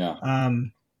 Yeah.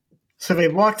 So if we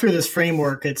walk through this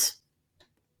framework, it's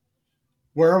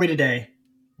where are we today?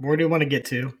 Where do we want to get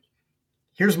to?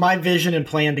 Here's my vision and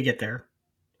plan to get there,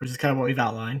 which is kind of what we've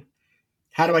outlined.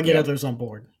 How do I get others on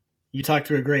board? You talked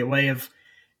through a great way of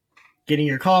getting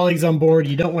your colleagues on board.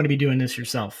 You don't want to be doing this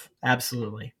yourself.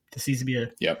 Absolutely. This needs to be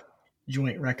a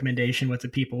joint recommendation with the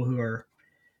people who are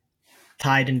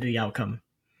tied into the outcome.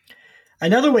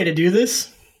 Another way to do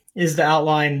this is to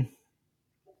outline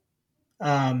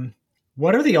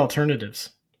what are the alternatives?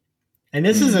 And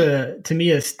this is to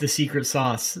me, is the secret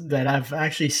sauce that I've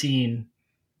actually seen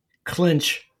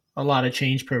clinch a lot of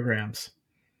change programs.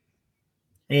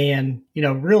 And,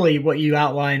 really what you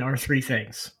outline are three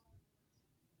things.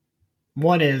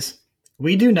 One is,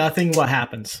 we do nothing, what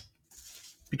happens?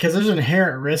 Because there's an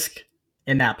inherent risk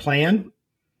in that plan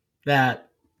that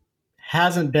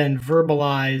hasn't been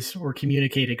verbalized or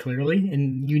communicated clearly,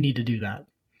 and you need to do that.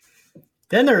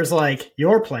 Then there's like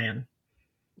your plan.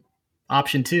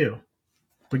 Option 2,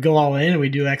 we go all in and we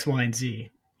do X, Y, and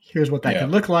Z. Here's what that could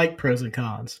look like, pros and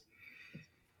cons.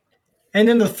 And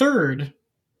then the third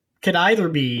could either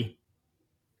be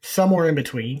somewhere in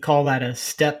between, call that a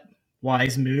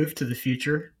stepwise move to the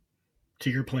future, to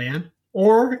your plan,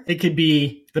 or it could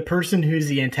be the person who's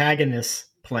the antagonist's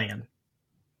plan,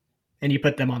 and you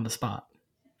put them on the spot.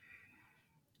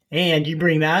 And you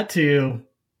bring that to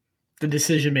the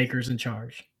decision makers in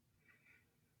charge.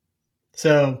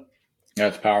 So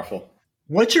that's powerful.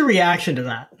 What's your reaction to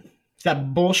that? Is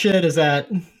that bullshit? Is that...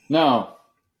 No,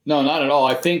 not at all.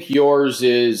 I think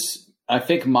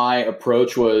my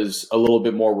approach was a little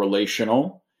bit more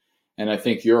relational, and I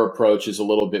think your approach is a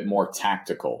little bit more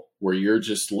tactical, where you're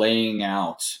just laying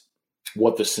out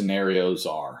what the scenarios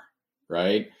are,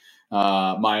 right?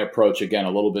 My approach, again,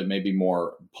 a little bit maybe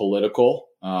more political.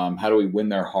 How do we win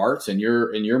their hearts? And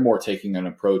you're more taking an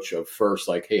approach of first,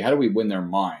 like, hey, how do we win their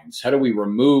minds? How do we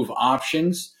remove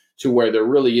options to where there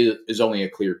really is only a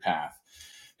clear path?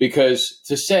 Because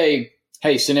to say,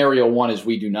 hey, scenario 1 is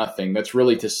we do nothing, that's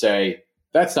really to say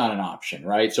that's not an option,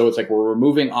 right? So it's like we're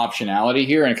removing optionality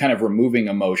here and kind of removing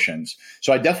emotions.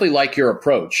 So I definitely like your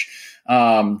approach.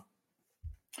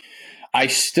 I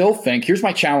still think, here's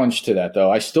my challenge to that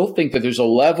though. I still think that there's a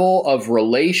level of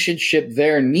relationship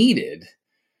there needed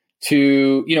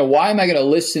to, why am I going to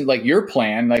listen, like your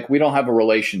plan, like we don't have a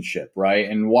relationship, right?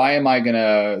 And why am I going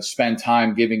to spend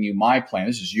time giving you my plan?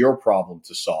 This is your problem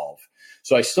to solve.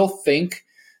 So I still think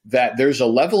that there's a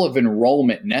level of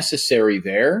enrollment necessary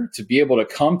there to be able to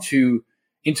come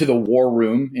into the war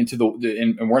room,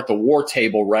 and we're at the war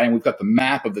table, right? And we've got the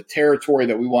map of the territory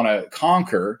that we want to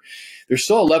conquer. There's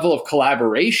still a level of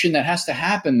collaboration that has to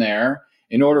happen there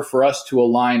in order for us to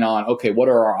align on, okay, what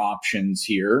are our options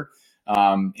here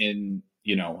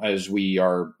as we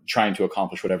are trying to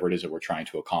accomplish whatever it is that we're trying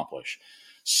to accomplish.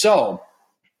 So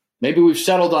maybe we've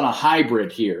settled on a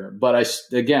hybrid here, but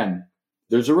again,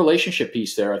 there's a relationship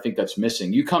piece there I think that's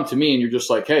missing. You come to me and you're just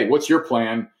like, hey, what's your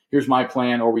plan? Here's my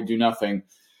plan, or we do nothing.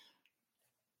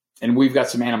 And we've got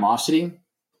some animosity.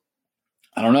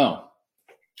 I don't know.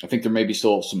 I think there may be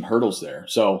still some hurdles there.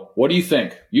 So what do you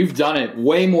think? You've done it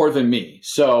way more than me.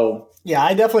 So yeah,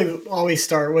 I definitely always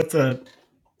start with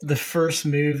the first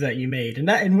move that you made.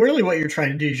 And really what you're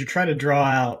trying to do is you're trying to draw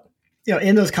out,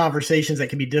 in those conversations that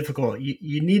can be difficult,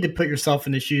 you need to put yourself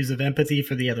in the shoes of empathy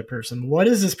for the other person. What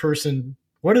is this person?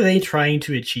 What are they trying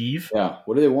to achieve? Yeah.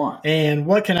 What do they want? And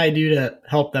what can I do to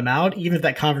help them out, even if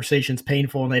that conversation's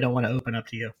painful and they don't want to open up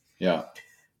to you? Yeah.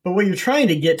 But what you're trying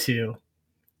to get to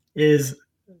is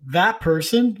that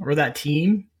person or that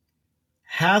team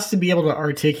has to be able to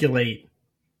articulate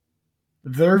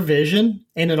their vision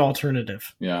and an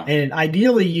alternative. Yeah. And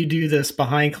ideally you do this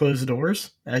behind closed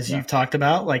doors, as you've talked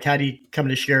about, like how do you come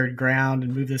to shared ground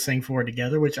and move this thing forward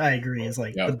together, which I agree is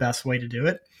like the best way to do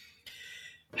it.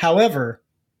 However,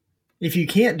 if you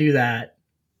can't do that,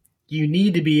 you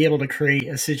need to be able to create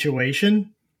a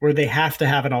situation where they have to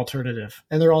have an alternative.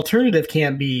 And their alternative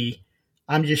can't be,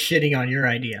 I'm just shitting on your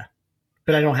idea,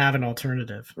 but I don't have an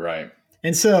alternative. Right.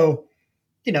 And so,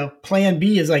 plan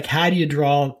B is like, how do you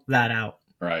draw that out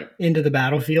into the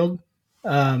battlefield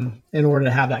in order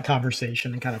to have that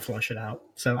conversation and kind of flush it out?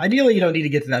 So ideally, you don't need to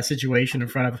get to that situation in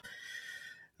front of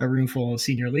a room full of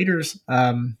senior leaders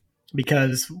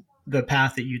because the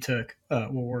path that you took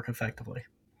will work effectively.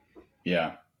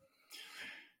 Yeah.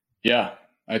 Yeah,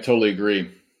 I totally agree.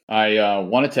 I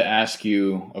wanted to ask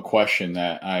you a question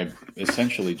that I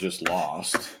essentially just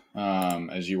lost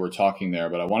as you were talking there,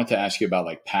 but I wanted to ask you about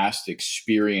like past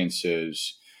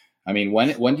experiences. I mean,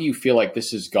 when do you feel like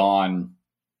this has gone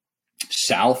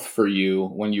south for you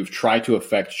when you've tried to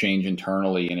affect change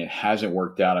internally and it hasn't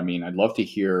worked out? I mean, I'd love to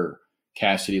hear,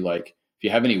 Cassidy, like if you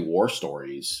have any war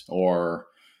stories or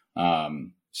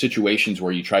situations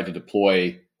where you tried to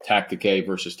deploy tactic A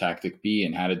versus tactic B,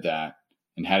 and how did that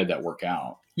work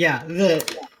out? Yeah,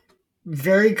 the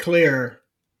very clear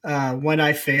when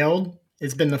I failed,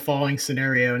 it's been the following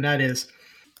scenario, and that is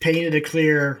painted a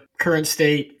clear current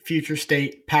state, future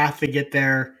state, path to get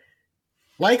there.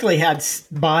 Likely had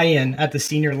buy-in at the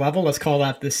senior level. Let's call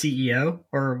that the CEO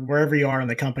or wherever you are in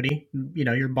the company,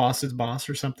 your boss's boss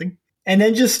or something. And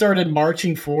then just started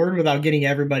marching forward without getting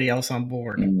everybody else on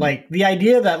board. Mm-hmm. Like the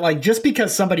idea that like, just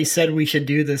because somebody said we should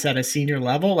do this at a senior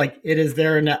level, like it is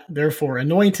therefore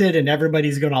anointed and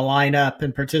everybody's going to line up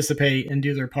and participate and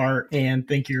do their part and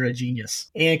think you're a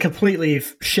genius, and completely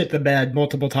shit the bed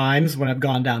multiple times when I've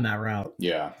gone down that route.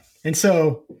 Yeah. And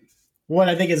so what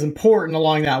I think is important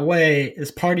along that way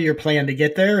is part of your plan to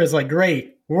get there is like,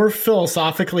 great, we're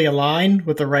philosophically aligned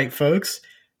with the right folks.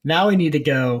 Now we need to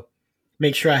go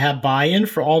make sure I have buy-in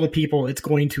for all the people it's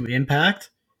going to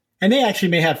impact. And they actually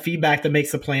may have feedback that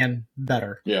makes the plan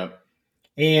better. Yeah.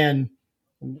 And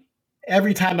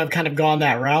every time I've kind of gone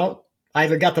that route, I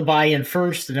either got the buy-in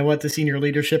first and then went to senior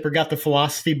leadership, or got the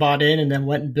philosophy bought in and then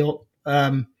went and built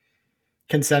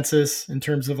consensus in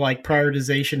terms of like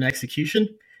prioritization and execution.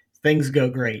 Things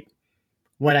go great.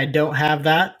 When I don't have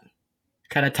that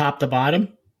kind of top to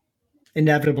bottom,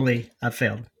 inevitably I've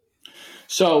failed.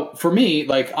 So for me,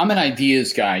 like I'm an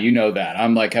ideas guy, you know that.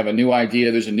 I'm like, have a new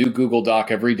idea. There's a new Google Doc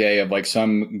every day of like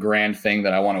some grand thing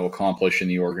that I want to accomplish in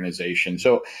the organization.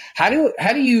 So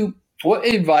what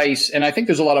advice, and I think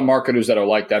there's a lot of marketers that are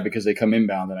like that because they come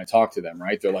inbound and I talk to them,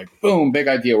 right? They're like, boom, big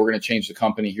idea. We're going to change the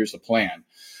company. Here's the plan.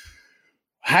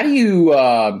 How do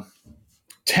you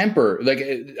temper, like,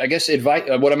 I guess advice,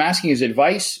 what I'm asking is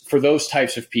advice for those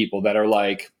types of people that are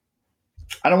like,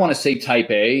 I don't want to say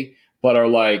type A, but are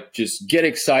like, just get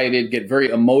excited, get very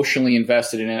emotionally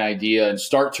invested in an idea and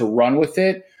start to run with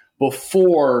it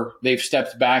before they've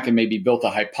stepped back and maybe built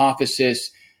a hypothesis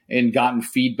and gotten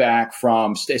feedback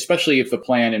from, especially if the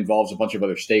plan involves a bunch of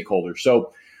other stakeholders.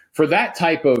 So for that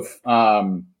type of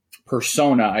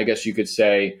persona, I guess you could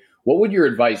say, what would your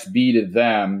advice be to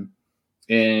them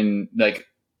in like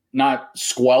not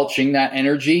squelching that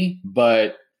energy,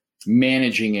 but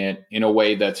managing it in a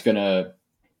way that's going to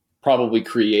probably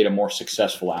create a more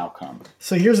successful outcome?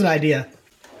 So here's an idea.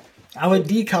 I would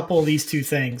decouple these two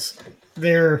things.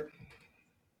 There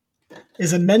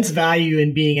is immense value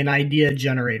in being an idea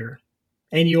generator.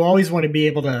 And you always want to be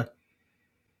able to,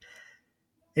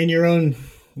 in your own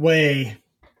way,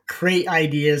 create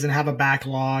ideas and have a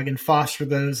backlog and foster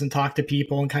those and talk to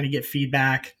people and kind of get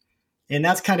feedback. And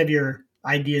that's kind of your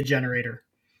idea generator.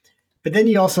 But then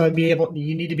you also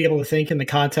you need to be able to think in the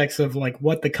context of like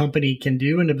what the company can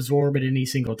do and absorb at any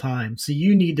single time. So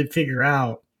you need to figure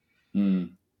out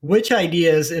which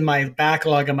ideas in my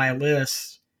backlog of my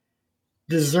list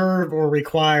deserve or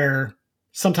require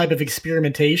some type of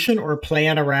experimentation or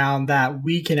plan around that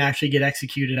we can actually get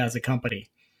executed as a company.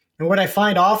 And what I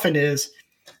find often is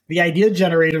the idea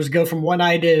generators go from one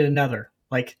idea to another.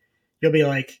 Like you'll be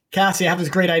like, Cassie, I have this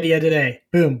great idea today.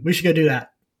 Boom, we should go do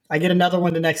that. I get another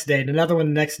one the next day, and another one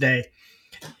the next day.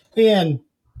 And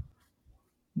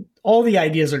all the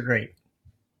ideas are great.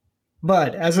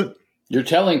 But you're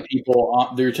telling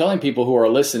people who are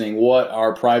listening what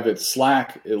our private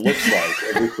Slack it looks like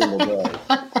every single day.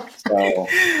 So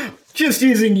just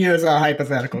using you as a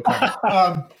hypothetical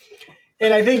comment.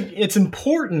 And I think it's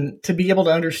important to be able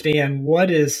to understand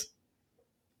which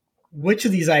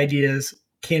of these ideas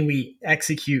can we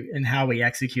execute and how we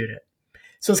execute it.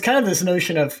 So it's kind of this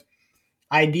notion of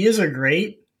ideas are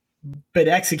great, but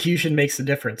execution makes the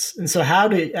difference. And so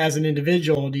as an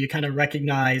individual, do you kind of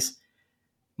recognize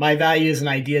my value as an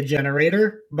idea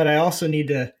generator, but I also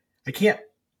I can't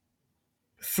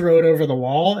throw it over the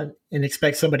wall and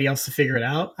expect somebody else to figure it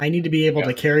out. I need to be able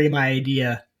to carry my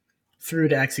idea through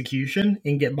to execution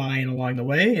and get buy-in along the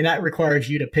way. And that requires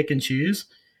you to pick and choose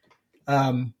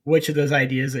which of those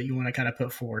ideas that you want to kind of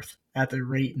put forth at the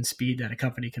rate and speed that a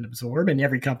company can absorb. And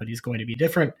every company is going to be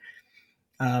different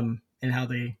in how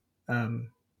they can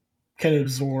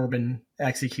absorb and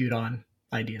execute on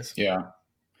ideas. Yeah.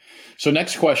 So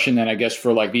next question then, I guess,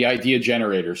 for like the idea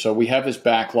generator. So we have this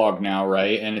backlog now,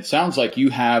 right? And it sounds like you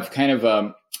have kind of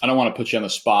I don't want to put you on the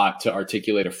spot to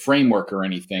articulate a framework or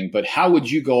anything, but how would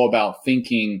you go about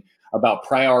thinking about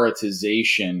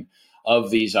prioritization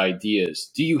of these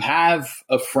ideas? Do you have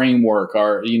a framework?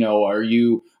 Are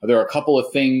there a couple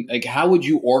of things, like how would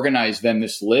you organize then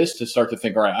this list to start to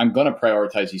think, all right, I'm going to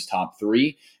prioritize these top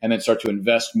three and then start to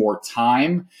invest more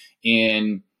time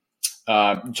in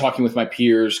talking with my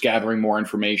peers, gathering more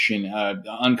information,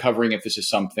 uncovering if this is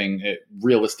something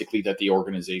realistically that the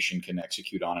organization can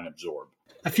execute on and absorb?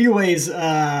 A few ways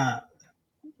that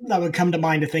would come to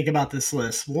mind to think about this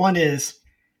list. One is,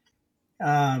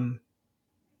 you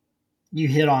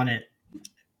hit on it.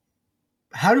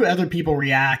 How do other people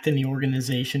react in the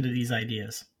organization to these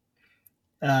ideas?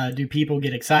 Do people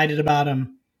get excited about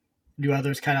them? Do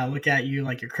others kind of look at you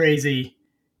like you're crazy,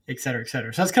 et cetera, et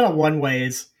cetera? So that's kind of one way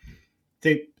is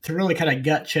to really kind of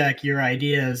gut check your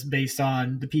ideas based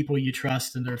on the people you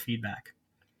trust and their feedback.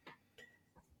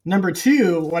 Number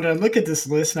two, when I look at this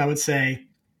list, and I would say,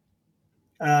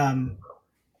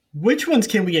 which ones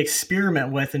can we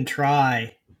experiment with and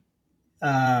try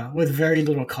with very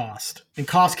little cost? And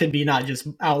cost could be not just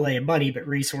outlay of money, but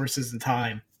resources and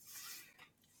time.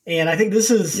 And I think this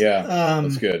is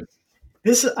that's good.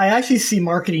 I actually see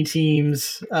marketing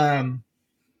teams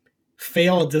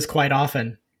fail at this quite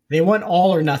often. They want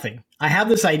all or nothing. I have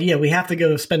this idea. We have to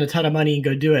go spend a ton of money and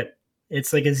go do it.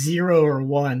 It's like a 0 or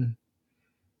 1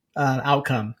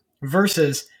 outcome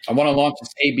versus I want to launch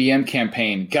this ABM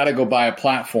campaign. Got to go buy a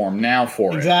platform now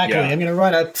for exactly. it. Yeah. I'm going to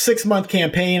run a 6-month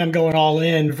campaign. I'm going all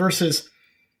in versus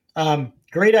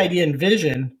great idea and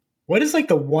vision. What is like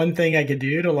the one thing I could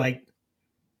do to like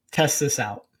test this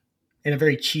out in a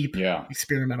very cheap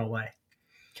experimental way?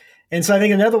 And so I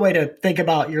think another way to think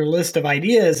about your list of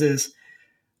ideas is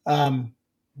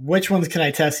which ones can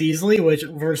I test easily, which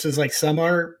versus like some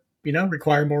are,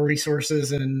 require more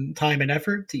resources and time and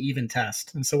effort to even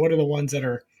test. And so what are the ones that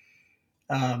are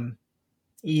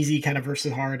easy kind of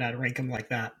versus hard? I'd rank them like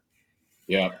that.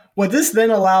 Yeah. What this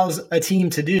then allows a team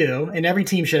to do, and every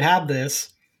team should have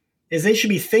this, is they should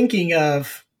be thinking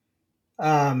of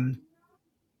the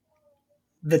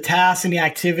tasks and the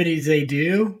activities they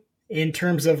do in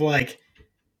terms of like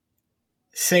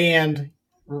sand,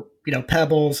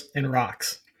 pebbles and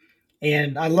rocks.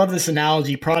 And I love this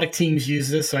analogy. Product teams use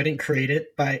this, so I didn't create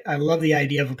it, but I love the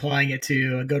idea of applying it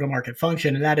to a go-to-market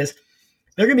function. And that is,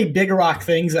 there are going to be big rock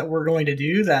things that we're going to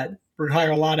do that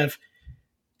require a lot of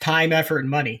time, effort, and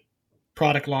money.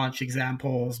 Product launch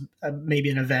examples, maybe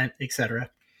an event,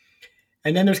 etc.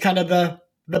 And then there's kind of the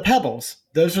pebbles.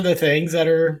 Those are the things that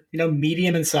are,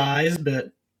 medium in size,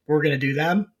 but we're going to do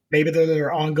them. Maybe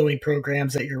they're ongoing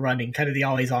programs that you're running, kind of the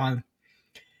always on.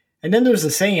 And then there's the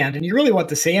sand, and you really want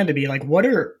the sand to be like,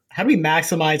 how do we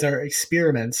maximize our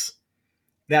experiments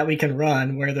that we can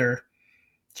run where they're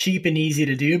cheap and easy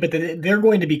to do, but they're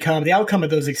going to become, the outcome of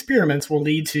those experiments will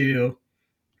lead to,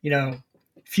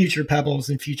 future pebbles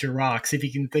and future rocks, if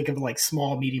you can think of like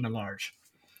small, medium, and large.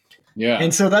 Yeah.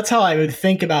 And so that's how I would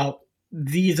think about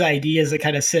these ideas that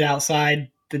kind of sit outside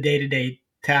the day-to-day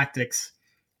tactics.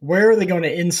 Where are they going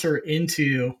to insert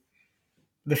into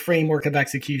the framework of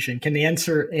execution? Can they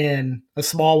enter in a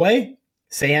small way,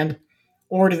 sand,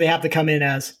 or do they have to come in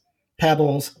as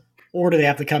pebbles, or do they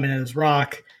have to come in as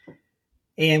rock?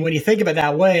 And when you think of it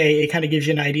that way, it kind of gives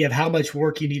you an idea of how much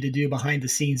work you need to do behind the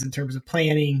scenes in terms of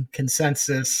planning,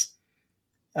 consensus,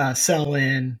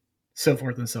 sell-in, so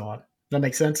forth and so on. Does that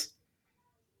make sense?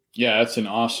 Yeah, that's an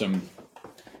awesome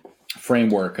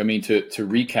framework. I mean, to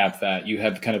recap that, you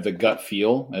have kind of the gut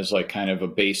feel as like kind of a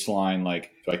baseline.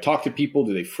 Like, do I talk to people?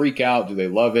 Do they freak out? Do they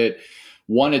love it?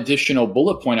 One additional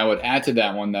bullet point I would add to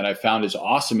that one that I found is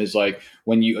awesome is like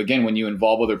when you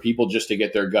involve other people just to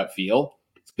get their gut feel,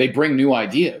 they bring new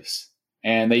ideas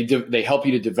and they help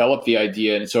you to develop the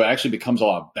idea. And so it actually becomes a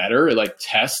lot better. It like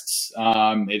tests,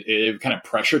 it kind of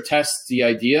pressure tests the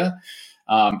idea,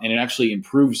 and it actually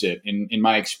improves it in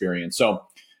my experience. So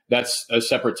that's a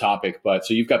separate topic. But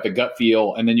so you've got the gut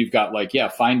feel, and then you've got like,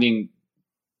 finding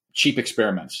cheap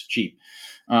experiments.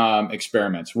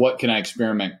 What can I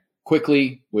experiment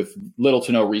quickly with little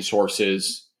to no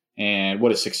resources? And what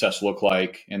does success look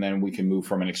like? And then we can move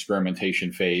from an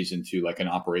experimentation phase into like an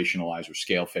operationalize or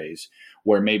scale phase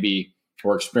where maybe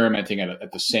we're experimenting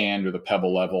at the sand or the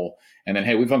pebble level. And then,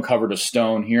 hey, we've uncovered a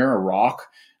stone here, a rock.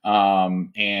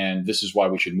 And this is why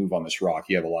we should move on this rock.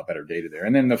 You have a lot better data there.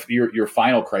 And then your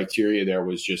final criteria there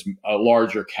was just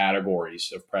larger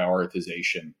categories of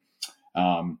prioritization.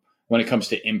 When it comes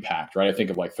to impact, right? I think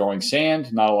of like throwing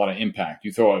sand, not a lot of impact.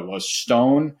 You throw a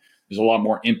stone, there's a lot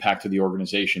more impact to the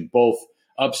organization, both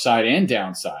upside and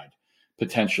downside,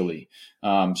 potentially.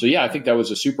 I think that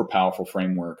was a super powerful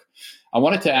framework. I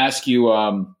wanted to ask you,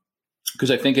 because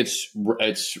I think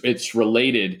it's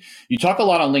related. You talk a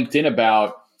lot on LinkedIn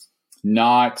about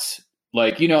not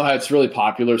like, how it's really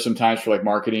popular sometimes for like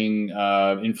marketing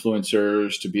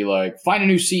influencers to be like, find a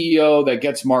new CEO that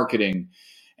gets marketing.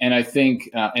 And I think,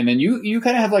 and then you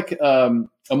kind of have like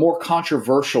a more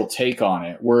controversial take on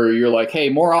it where you're like, hey,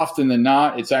 more often than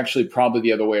not, it's actually probably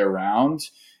the other way around.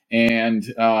 And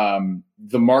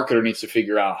the marketer needs to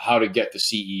figure out how to get the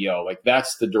CEO. Like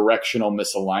that's the directional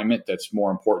misalignment that's more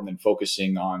important than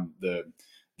focusing on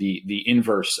the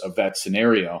inverse of that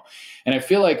scenario. And I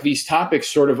feel like these topics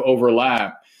sort of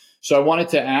overlap. So I wanted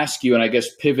to ask you, and I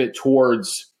guess pivot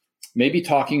towards maybe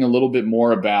talking a little bit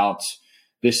more about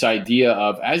this idea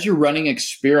of, as you're running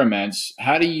experiments,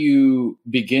 how do you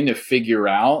begin to figure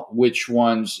out which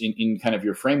ones in kind of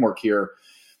your framework here,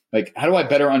 like how do I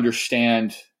better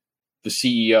understand the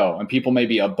CEO and people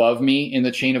maybe above me in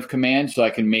the chain of command so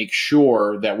I can make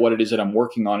sure that what it is that I'm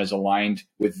working on is aligned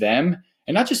with them,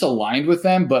 and not just aligned with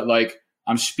them, but like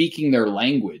I'm speaking their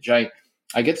language. I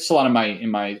get this a lot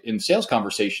in sales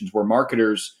conversations where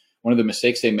marketers, one of the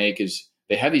mistakes they make is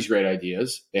they have these great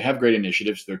ideas, they have great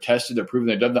initiatives, they're tested, they're proven,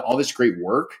 they've done all this great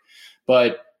work.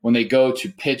 But when they go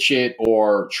to pitch it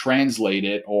or translate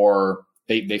it, or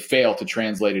they fail to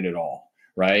translate it at all,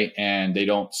 right? And they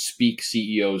don't speak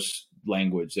CEO's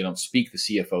language, they don't speak the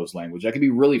CFO's language. That can be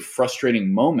a really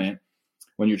frustrating moment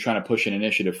when you're trying to push an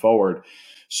initiative forward.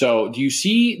 So do you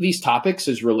see these topics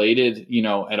as related,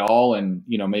 at all? And,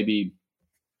 maybe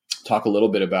talk a little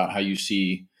bit about how you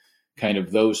see kind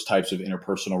of those types of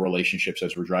interpersonal relationships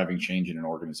as we're driving change in an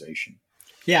organization.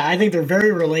 Yeah, I think they're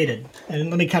very related. And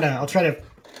let me I'll try to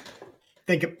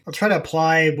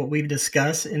apply what we've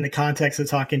discussed in the context of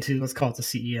talking to, let's call it the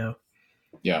CEO.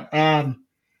 Yeah.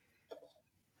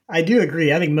 I do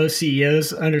agree. I think most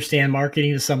CEOs understand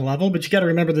marketing to some level, but you got to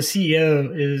remember the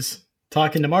CEO is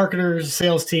talking to marketers,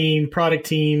 sales team, product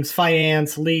teams,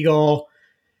 finance, legal,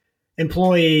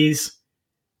 employees.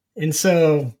 And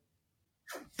so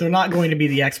they're not going to be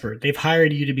the expert. They've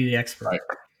hired you to be the expert.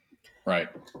 Right.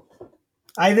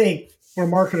 I think where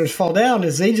marketers fall down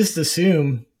is they just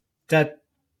assume that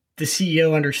the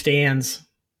CEO understands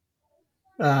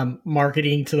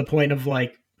marketing to the point of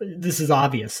like, this is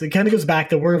obvious. It kind of goes back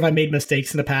to where have I made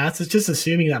mistakes in the past? It's just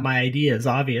assuming that my idea is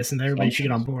obvious and everybody should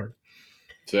get on board.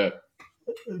 That's it.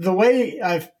 The way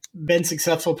I've been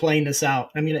successful playing this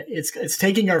out, I mean, it's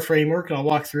taking our framework, and I'll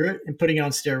walk through it, and putting it on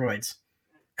steroids.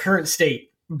 Current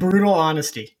state, brutal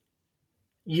honesty.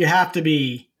 You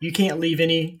can't leave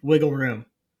any wiggle room.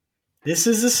 This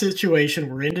is the situation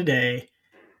we're in today.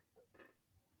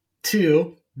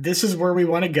 2, this is where we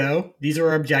want to go. These are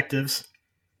our objectives.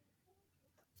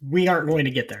 We aren't going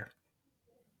to get there.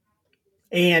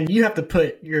 And you have to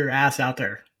put your ass out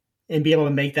there and be able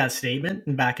to make that statement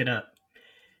and back it up.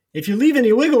 If you leave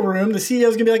any wiggle room, the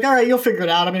CEO's going to be like, all right, you'll figure it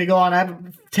out. I'm going to go on. I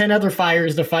have 10 other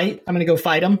fires to fight. I'm going to go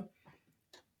fight them.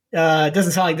 It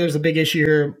doesn't sound like there's a big issue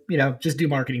here. Just do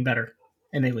marketing better.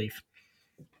 And they leave.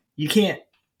 You can't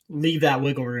leave that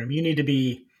wiggle room. You need to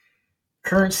be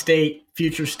current state,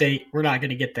 future state. We're not going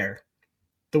to get there.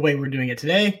 the way we're doing it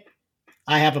today.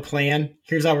 I have a plan.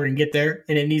 Here's how we're going to get there.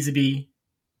 And it needs to be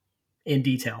in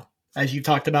detail. As you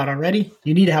talked about already,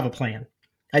 you need to have a plan.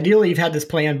 Ideally, you've had this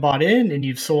plan bought in and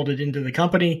you've sold it into the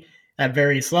company at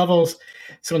various levels.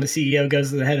 So when the CEO goes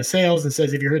to the head of sales and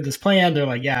says, "Have you heard this plan?" They're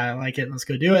like, "Yeah, I like it. Let's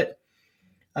go do it."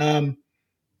 But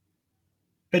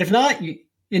if not, it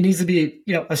needs to be,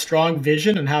 a strong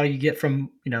vision on how you get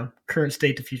from, current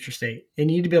state to future state. And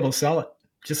you need to be able to sell it.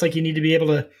 Just like you need to be able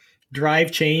to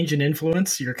drive change and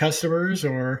influence your customers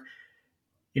or,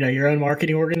 your own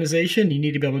marketing organization. You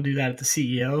need to be able to do that at the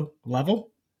CEO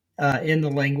level in the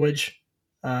language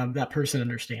that person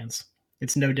understands.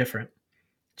 It's no different.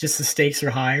 Just the stakes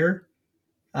are higher.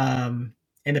 And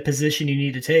the position you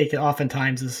need to take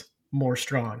oftentimes is more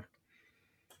strong.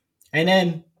 And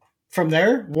then from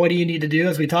there, what do you need to do,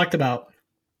 as we talked about?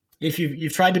 If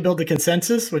you've tried to build a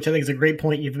consensus, which I think is a great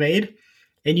point you've made,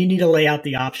 and you need to lay out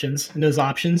the options, and those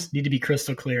options need to be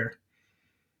crystal clear.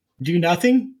 Do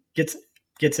nothing gets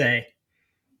A.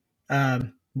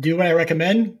 Do what I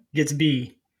recommend gets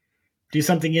B. Do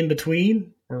something in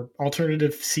between, or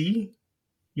alternative C,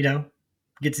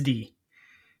 gets D.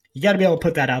 You got to be able to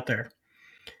put that out there.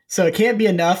 So it can't be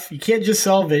enough. You can't just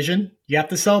sell vision. You have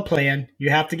to sell a plan. You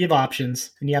have to give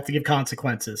options, and you have to give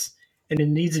consequences. And it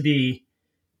needs to be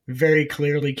very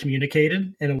clearly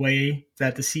communicated in a way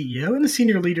that the CEO and the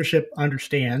senior leadership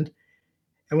understand.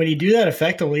 And when you do that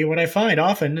effectively, what I find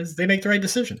often is they make the right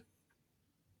decision.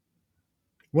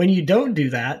 When you don't do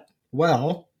that,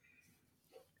 well,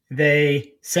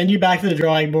 they send you back to the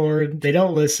drawing board. They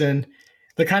don't listen.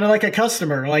 They're kind of like a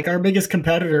customer, like our biggest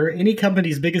competitor. Any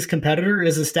company's biggest competitor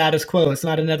is the status quo. It's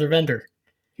not another vendor.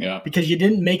 Yeah. Because you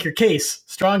didn't make your case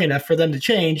strong enough for them to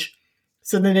change,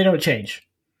 so then they don't change.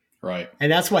 Right.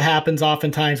 And that's what happens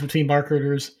oftentimes between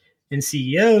marketers and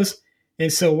CEOs.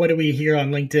 And so what do we hear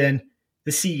on LinkedIn?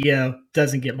 The CEO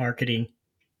doesn't get marketing.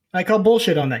 I call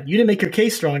bullshit on that. You didn't make your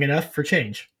case strong enough for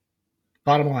change.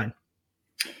 Bottom line.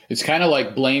 It's kind of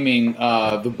like blaming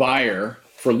the buyer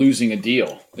for losing a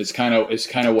deal. It's kind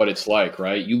of what it's like,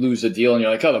 right? You lose a deal and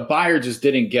you're like, oh, the buyer just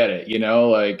didn't get it,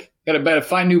 like gotta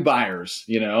find new buyers,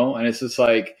 and it's just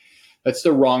like, that's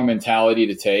the wrong mentality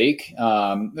to take.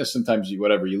 Sometimes you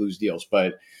lose deals,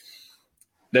 but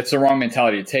that's the wrong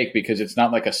mentality to take, because it's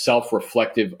not like a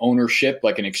self-reflective ownership,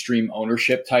 like an extreme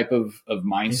ownership type of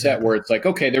mindset. Exactly. Where it's like,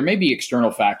 okay, there may be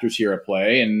external factors here at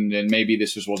play and maybe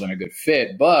this just wasn't a good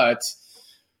fit, but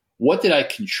what did I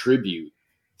contribute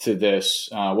to this?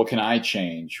 What can I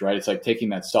change? Right. It's like taking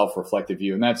that self-reflective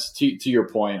view. And that's to your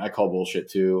point, I call bullshit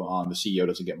too. The CEO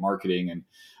doesn't get marketing. And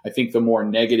I think the more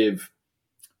negative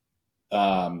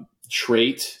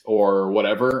trait or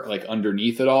whatever, like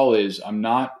underneath it all, is I'm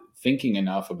not thinking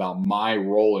enough about my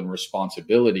role and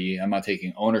responsibility. I'm not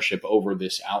taking ownership over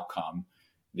this outcome,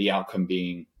 the outcome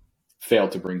being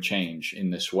failed to bring change in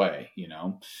this way,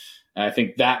 And I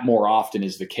think that more often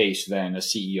is the case than a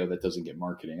CEO that doesn't get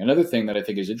marketing. Another thing that I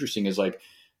think is interesting is like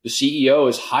the CEO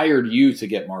has hired you to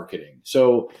get marketing.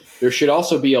 So there should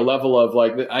also be a level of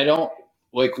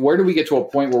where do we get to a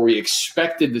point where we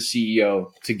expected the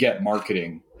CEO to get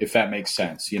marketing, if that makes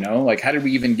sense? How did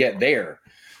we even get there?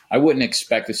 I wouldn't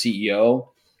expect a CEO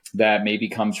that maybe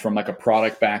comes from like a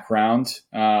product background,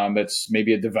 that's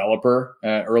maybe a developer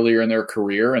earlier in their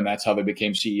career, and that's how they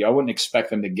became CEO. I wouldn't expect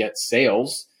them to get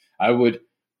sales. I would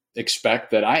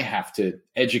expect that I have to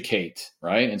educate,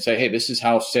 right? And say, hey, this is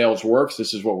how sales works.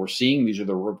 This is what we're seeing. These are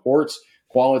the reports,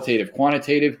 qualitative,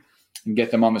 quantitative, and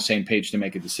get them on the same page to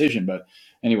make a decision. But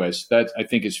anyways, that I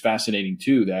think is fascinating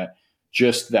too, that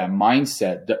just that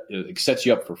mindset it sets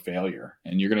you up for failure.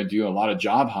 And you're going to do a lot of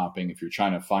job hopping if you're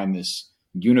trying to find this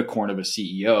unicorn of a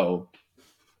CEO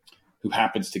who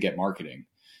happens to get marketing,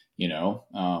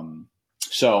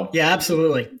 So yeah,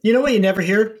 absolutely. You know what you never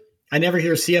hear? I never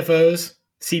hear CFOs,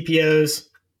 CPOs,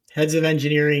 heads of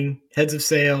engineering, heads of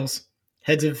sales,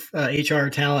 heads of HR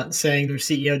talent saying their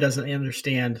CEO doesn't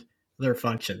understand their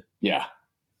function. Yeah.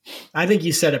 I think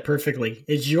you said it perfectly.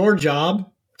 It's your job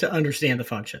to understand the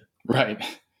function. Right.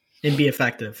 And be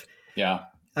effective. Yeah.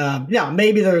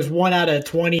 Maybe there's 1 out of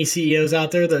 20 CEOs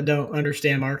out there that don't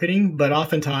understand marketing, but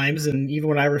oftentimes, and even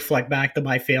when I reflect back to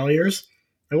my failures,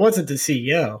 it wasn't the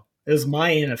CEO. It was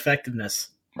my ineffectiveness.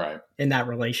 Right. In that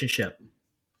relationship.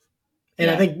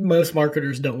 And I think most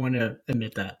marketers don't want to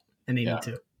admit that, and they need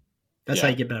to. That's how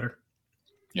you get better.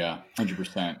 Yeah,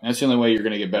 100%. And that's the only way you're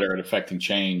going to get better at affecting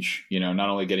change, not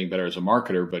only getting better as a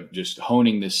marketer, but just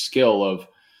honing this skill of,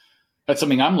 that's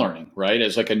something I'm learning, right?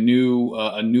 As like a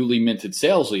newly minted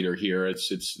sales leader here,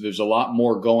 there's a lot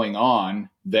more going on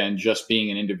than just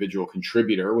being an individual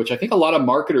contributor, which I think a lot of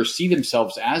marketers see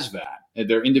themselves as that.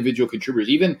 They're individual contributors.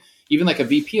 Even like a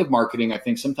VP of marketing, I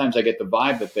think sometimes I get the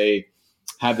vibe that they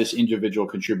have this individual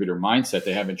contributor mindset.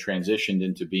 They haven't transitioned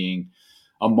into being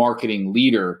a marketing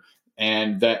leader.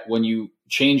 And that when you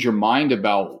change your mind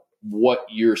about what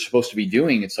you're supposed to be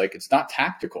doing, it's like, it's not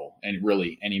tactical and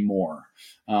really anymore.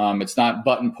 It's not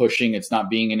button pushing. It's not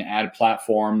being in ad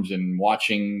platforms and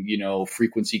watching,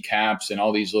 frequency caps and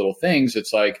all these little things.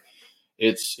 It's like,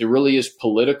 it really is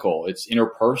political. It's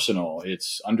interpersonal.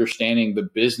 It's understanding the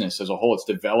business as a whole. It's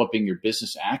developing your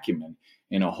business acumen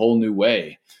in a whole new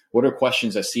way. What are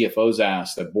questions that CFOs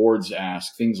ask, that boards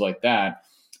ask, things like that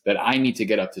I need to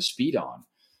get up to speed on?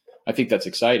 I think that's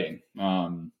exciting.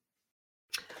 I'll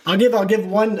give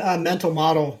one mental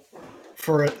model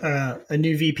for a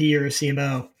new VP or a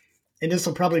CMO, and this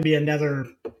will probably be another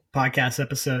podcast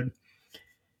episode.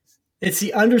 It's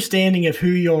the understanding of who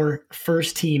your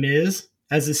first team is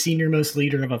as the senior most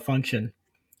leader of a function.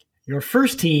 Your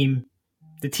first team,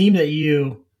 the team that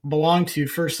you belong to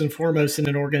first and foremost in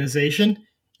an organization,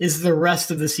 is the rest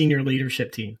of the senior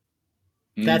leadership team.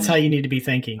 That's how you need to be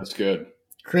thinking. That's good.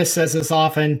 Chris says this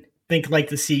often, think like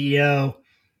the CEO.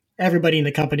 Everybody in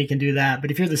the company can do that.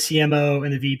 But if you're the CMO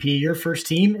and the VP, your first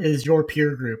team is your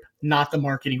peer group, not the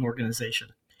marketing organization.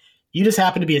 You just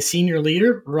happen to be a senior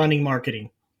leader running marketing.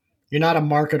 You're not a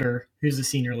marketer who's a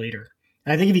senior leader.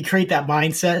 And I think if you create that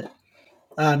mindset,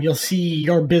 you'll see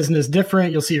your business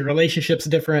different. You'll see your relationships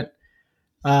different,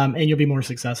 and you'll be more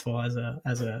successful as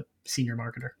a senior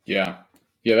marketer. Yeah,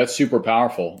 that's super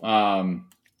powerful. I'm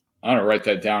gonna write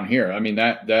that down here. I mean,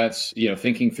 that's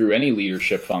thinking through any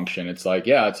leadership function. It's like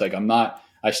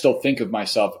I still think of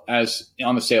myself as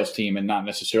on the sales team and not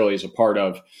necessarily as a part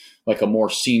of like a more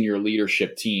senior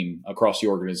leadership team across the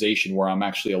organization where I'm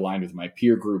actually aligned with my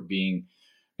peer group, being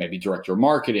maybe director of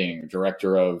marketing,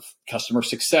 director of customer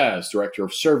success, director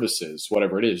of services,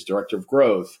 whatever it is, director of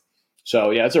growth. So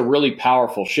yeah, it's a really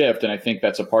powerful shift. And I think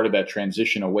that's a part of that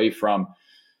transition away from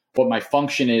what my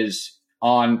function is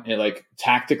on, like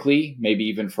tactically, maybe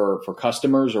even for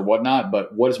customers or whatnot,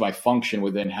 but what is my function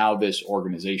within how this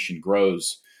organization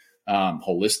grows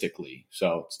holistically.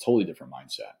 So it's a totally different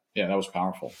mindset. Yeah, that was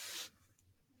powerful.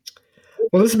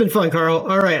 Well, this has been fun, Carl.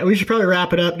 All right, we should probably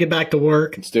wrap it up, get back to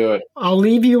work. Let's do it. I'll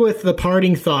leave you with the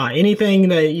parting thought. Anything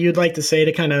that you'd like to say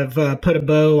to kind of put a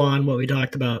bow on what we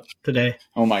talked about today?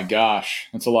 Oh my gosh,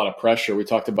 that's a lot of pressure. We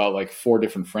talked about like 4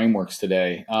 different frameworks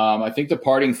today. I think the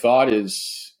parting thought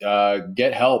is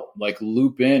get help, like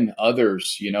loop in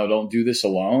others. Don't do this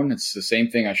alone. It's the same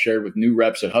thing I shared with new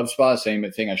reps at HubSpot, same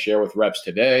thing I share with reps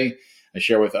today. I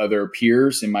share with other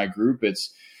peers in my group.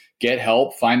 It's get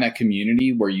help, find that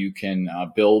community where you can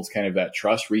build kind of that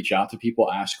trust, reach out to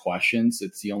people, ask questions.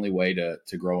 It's the only way to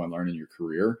grow and learn in your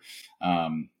career.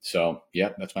 So yeah,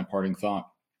 that's my parting thought.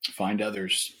 Find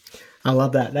others. I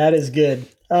love that. That is good.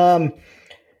 I'll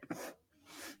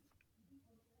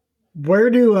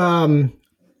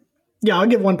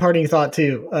give one parting thought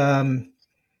too.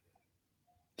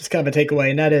 Just kind of a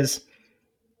takeaway. And that is,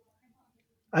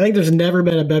 I think there's never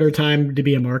been a better time to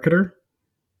be a marketer,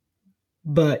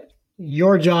 but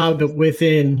your job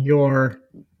within your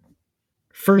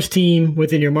first team,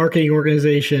 within your marketing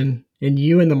organization, and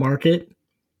you in the market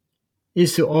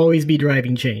is to always be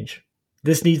driving change.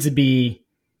 This needs to be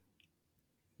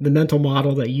the mental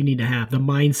model that you need to have, the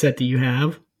mindset that you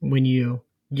have when you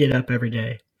get up every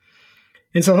day.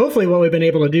 And so hopefully what we've been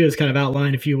able to do is kind of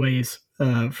outline a few ways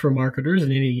for marketers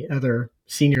and any other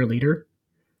senior leader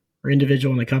or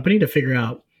individual in the company to figure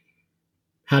out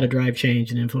how to drive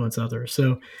change and influence others.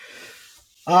 So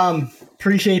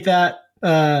appreciate that,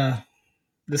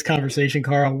 this conversation,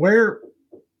 Carl.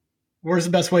 Where's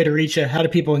the best way to reach you? How do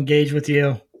people engage with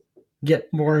you?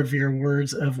 Get more of your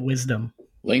words of wisdom.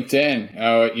 LinkedIn.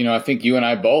 I think you and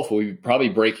I both will be probably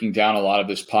breaking down a lot of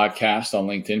this podcast on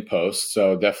LinkedIn posts.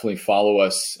 So definitely follow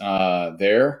us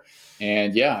there.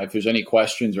 And yeah, if there's any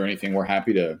questions or anything, we're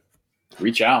happy to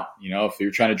reach out. If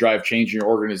you're trying to drive change in your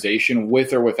organization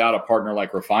with or without a partner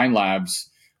like Refine Labs,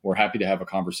 we're happy to have a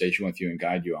conversation with you and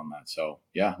guide you on that. So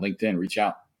yeah, LinkedIn, reach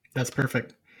out. That's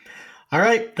perfect. All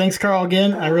right. Thanks, Carl,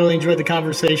 again. I really enjoyed the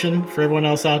conversation. For everyone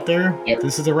else out there,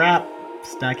 This is a wrap.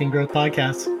 Stacking Growth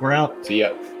Podcast. We're out. See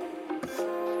ya.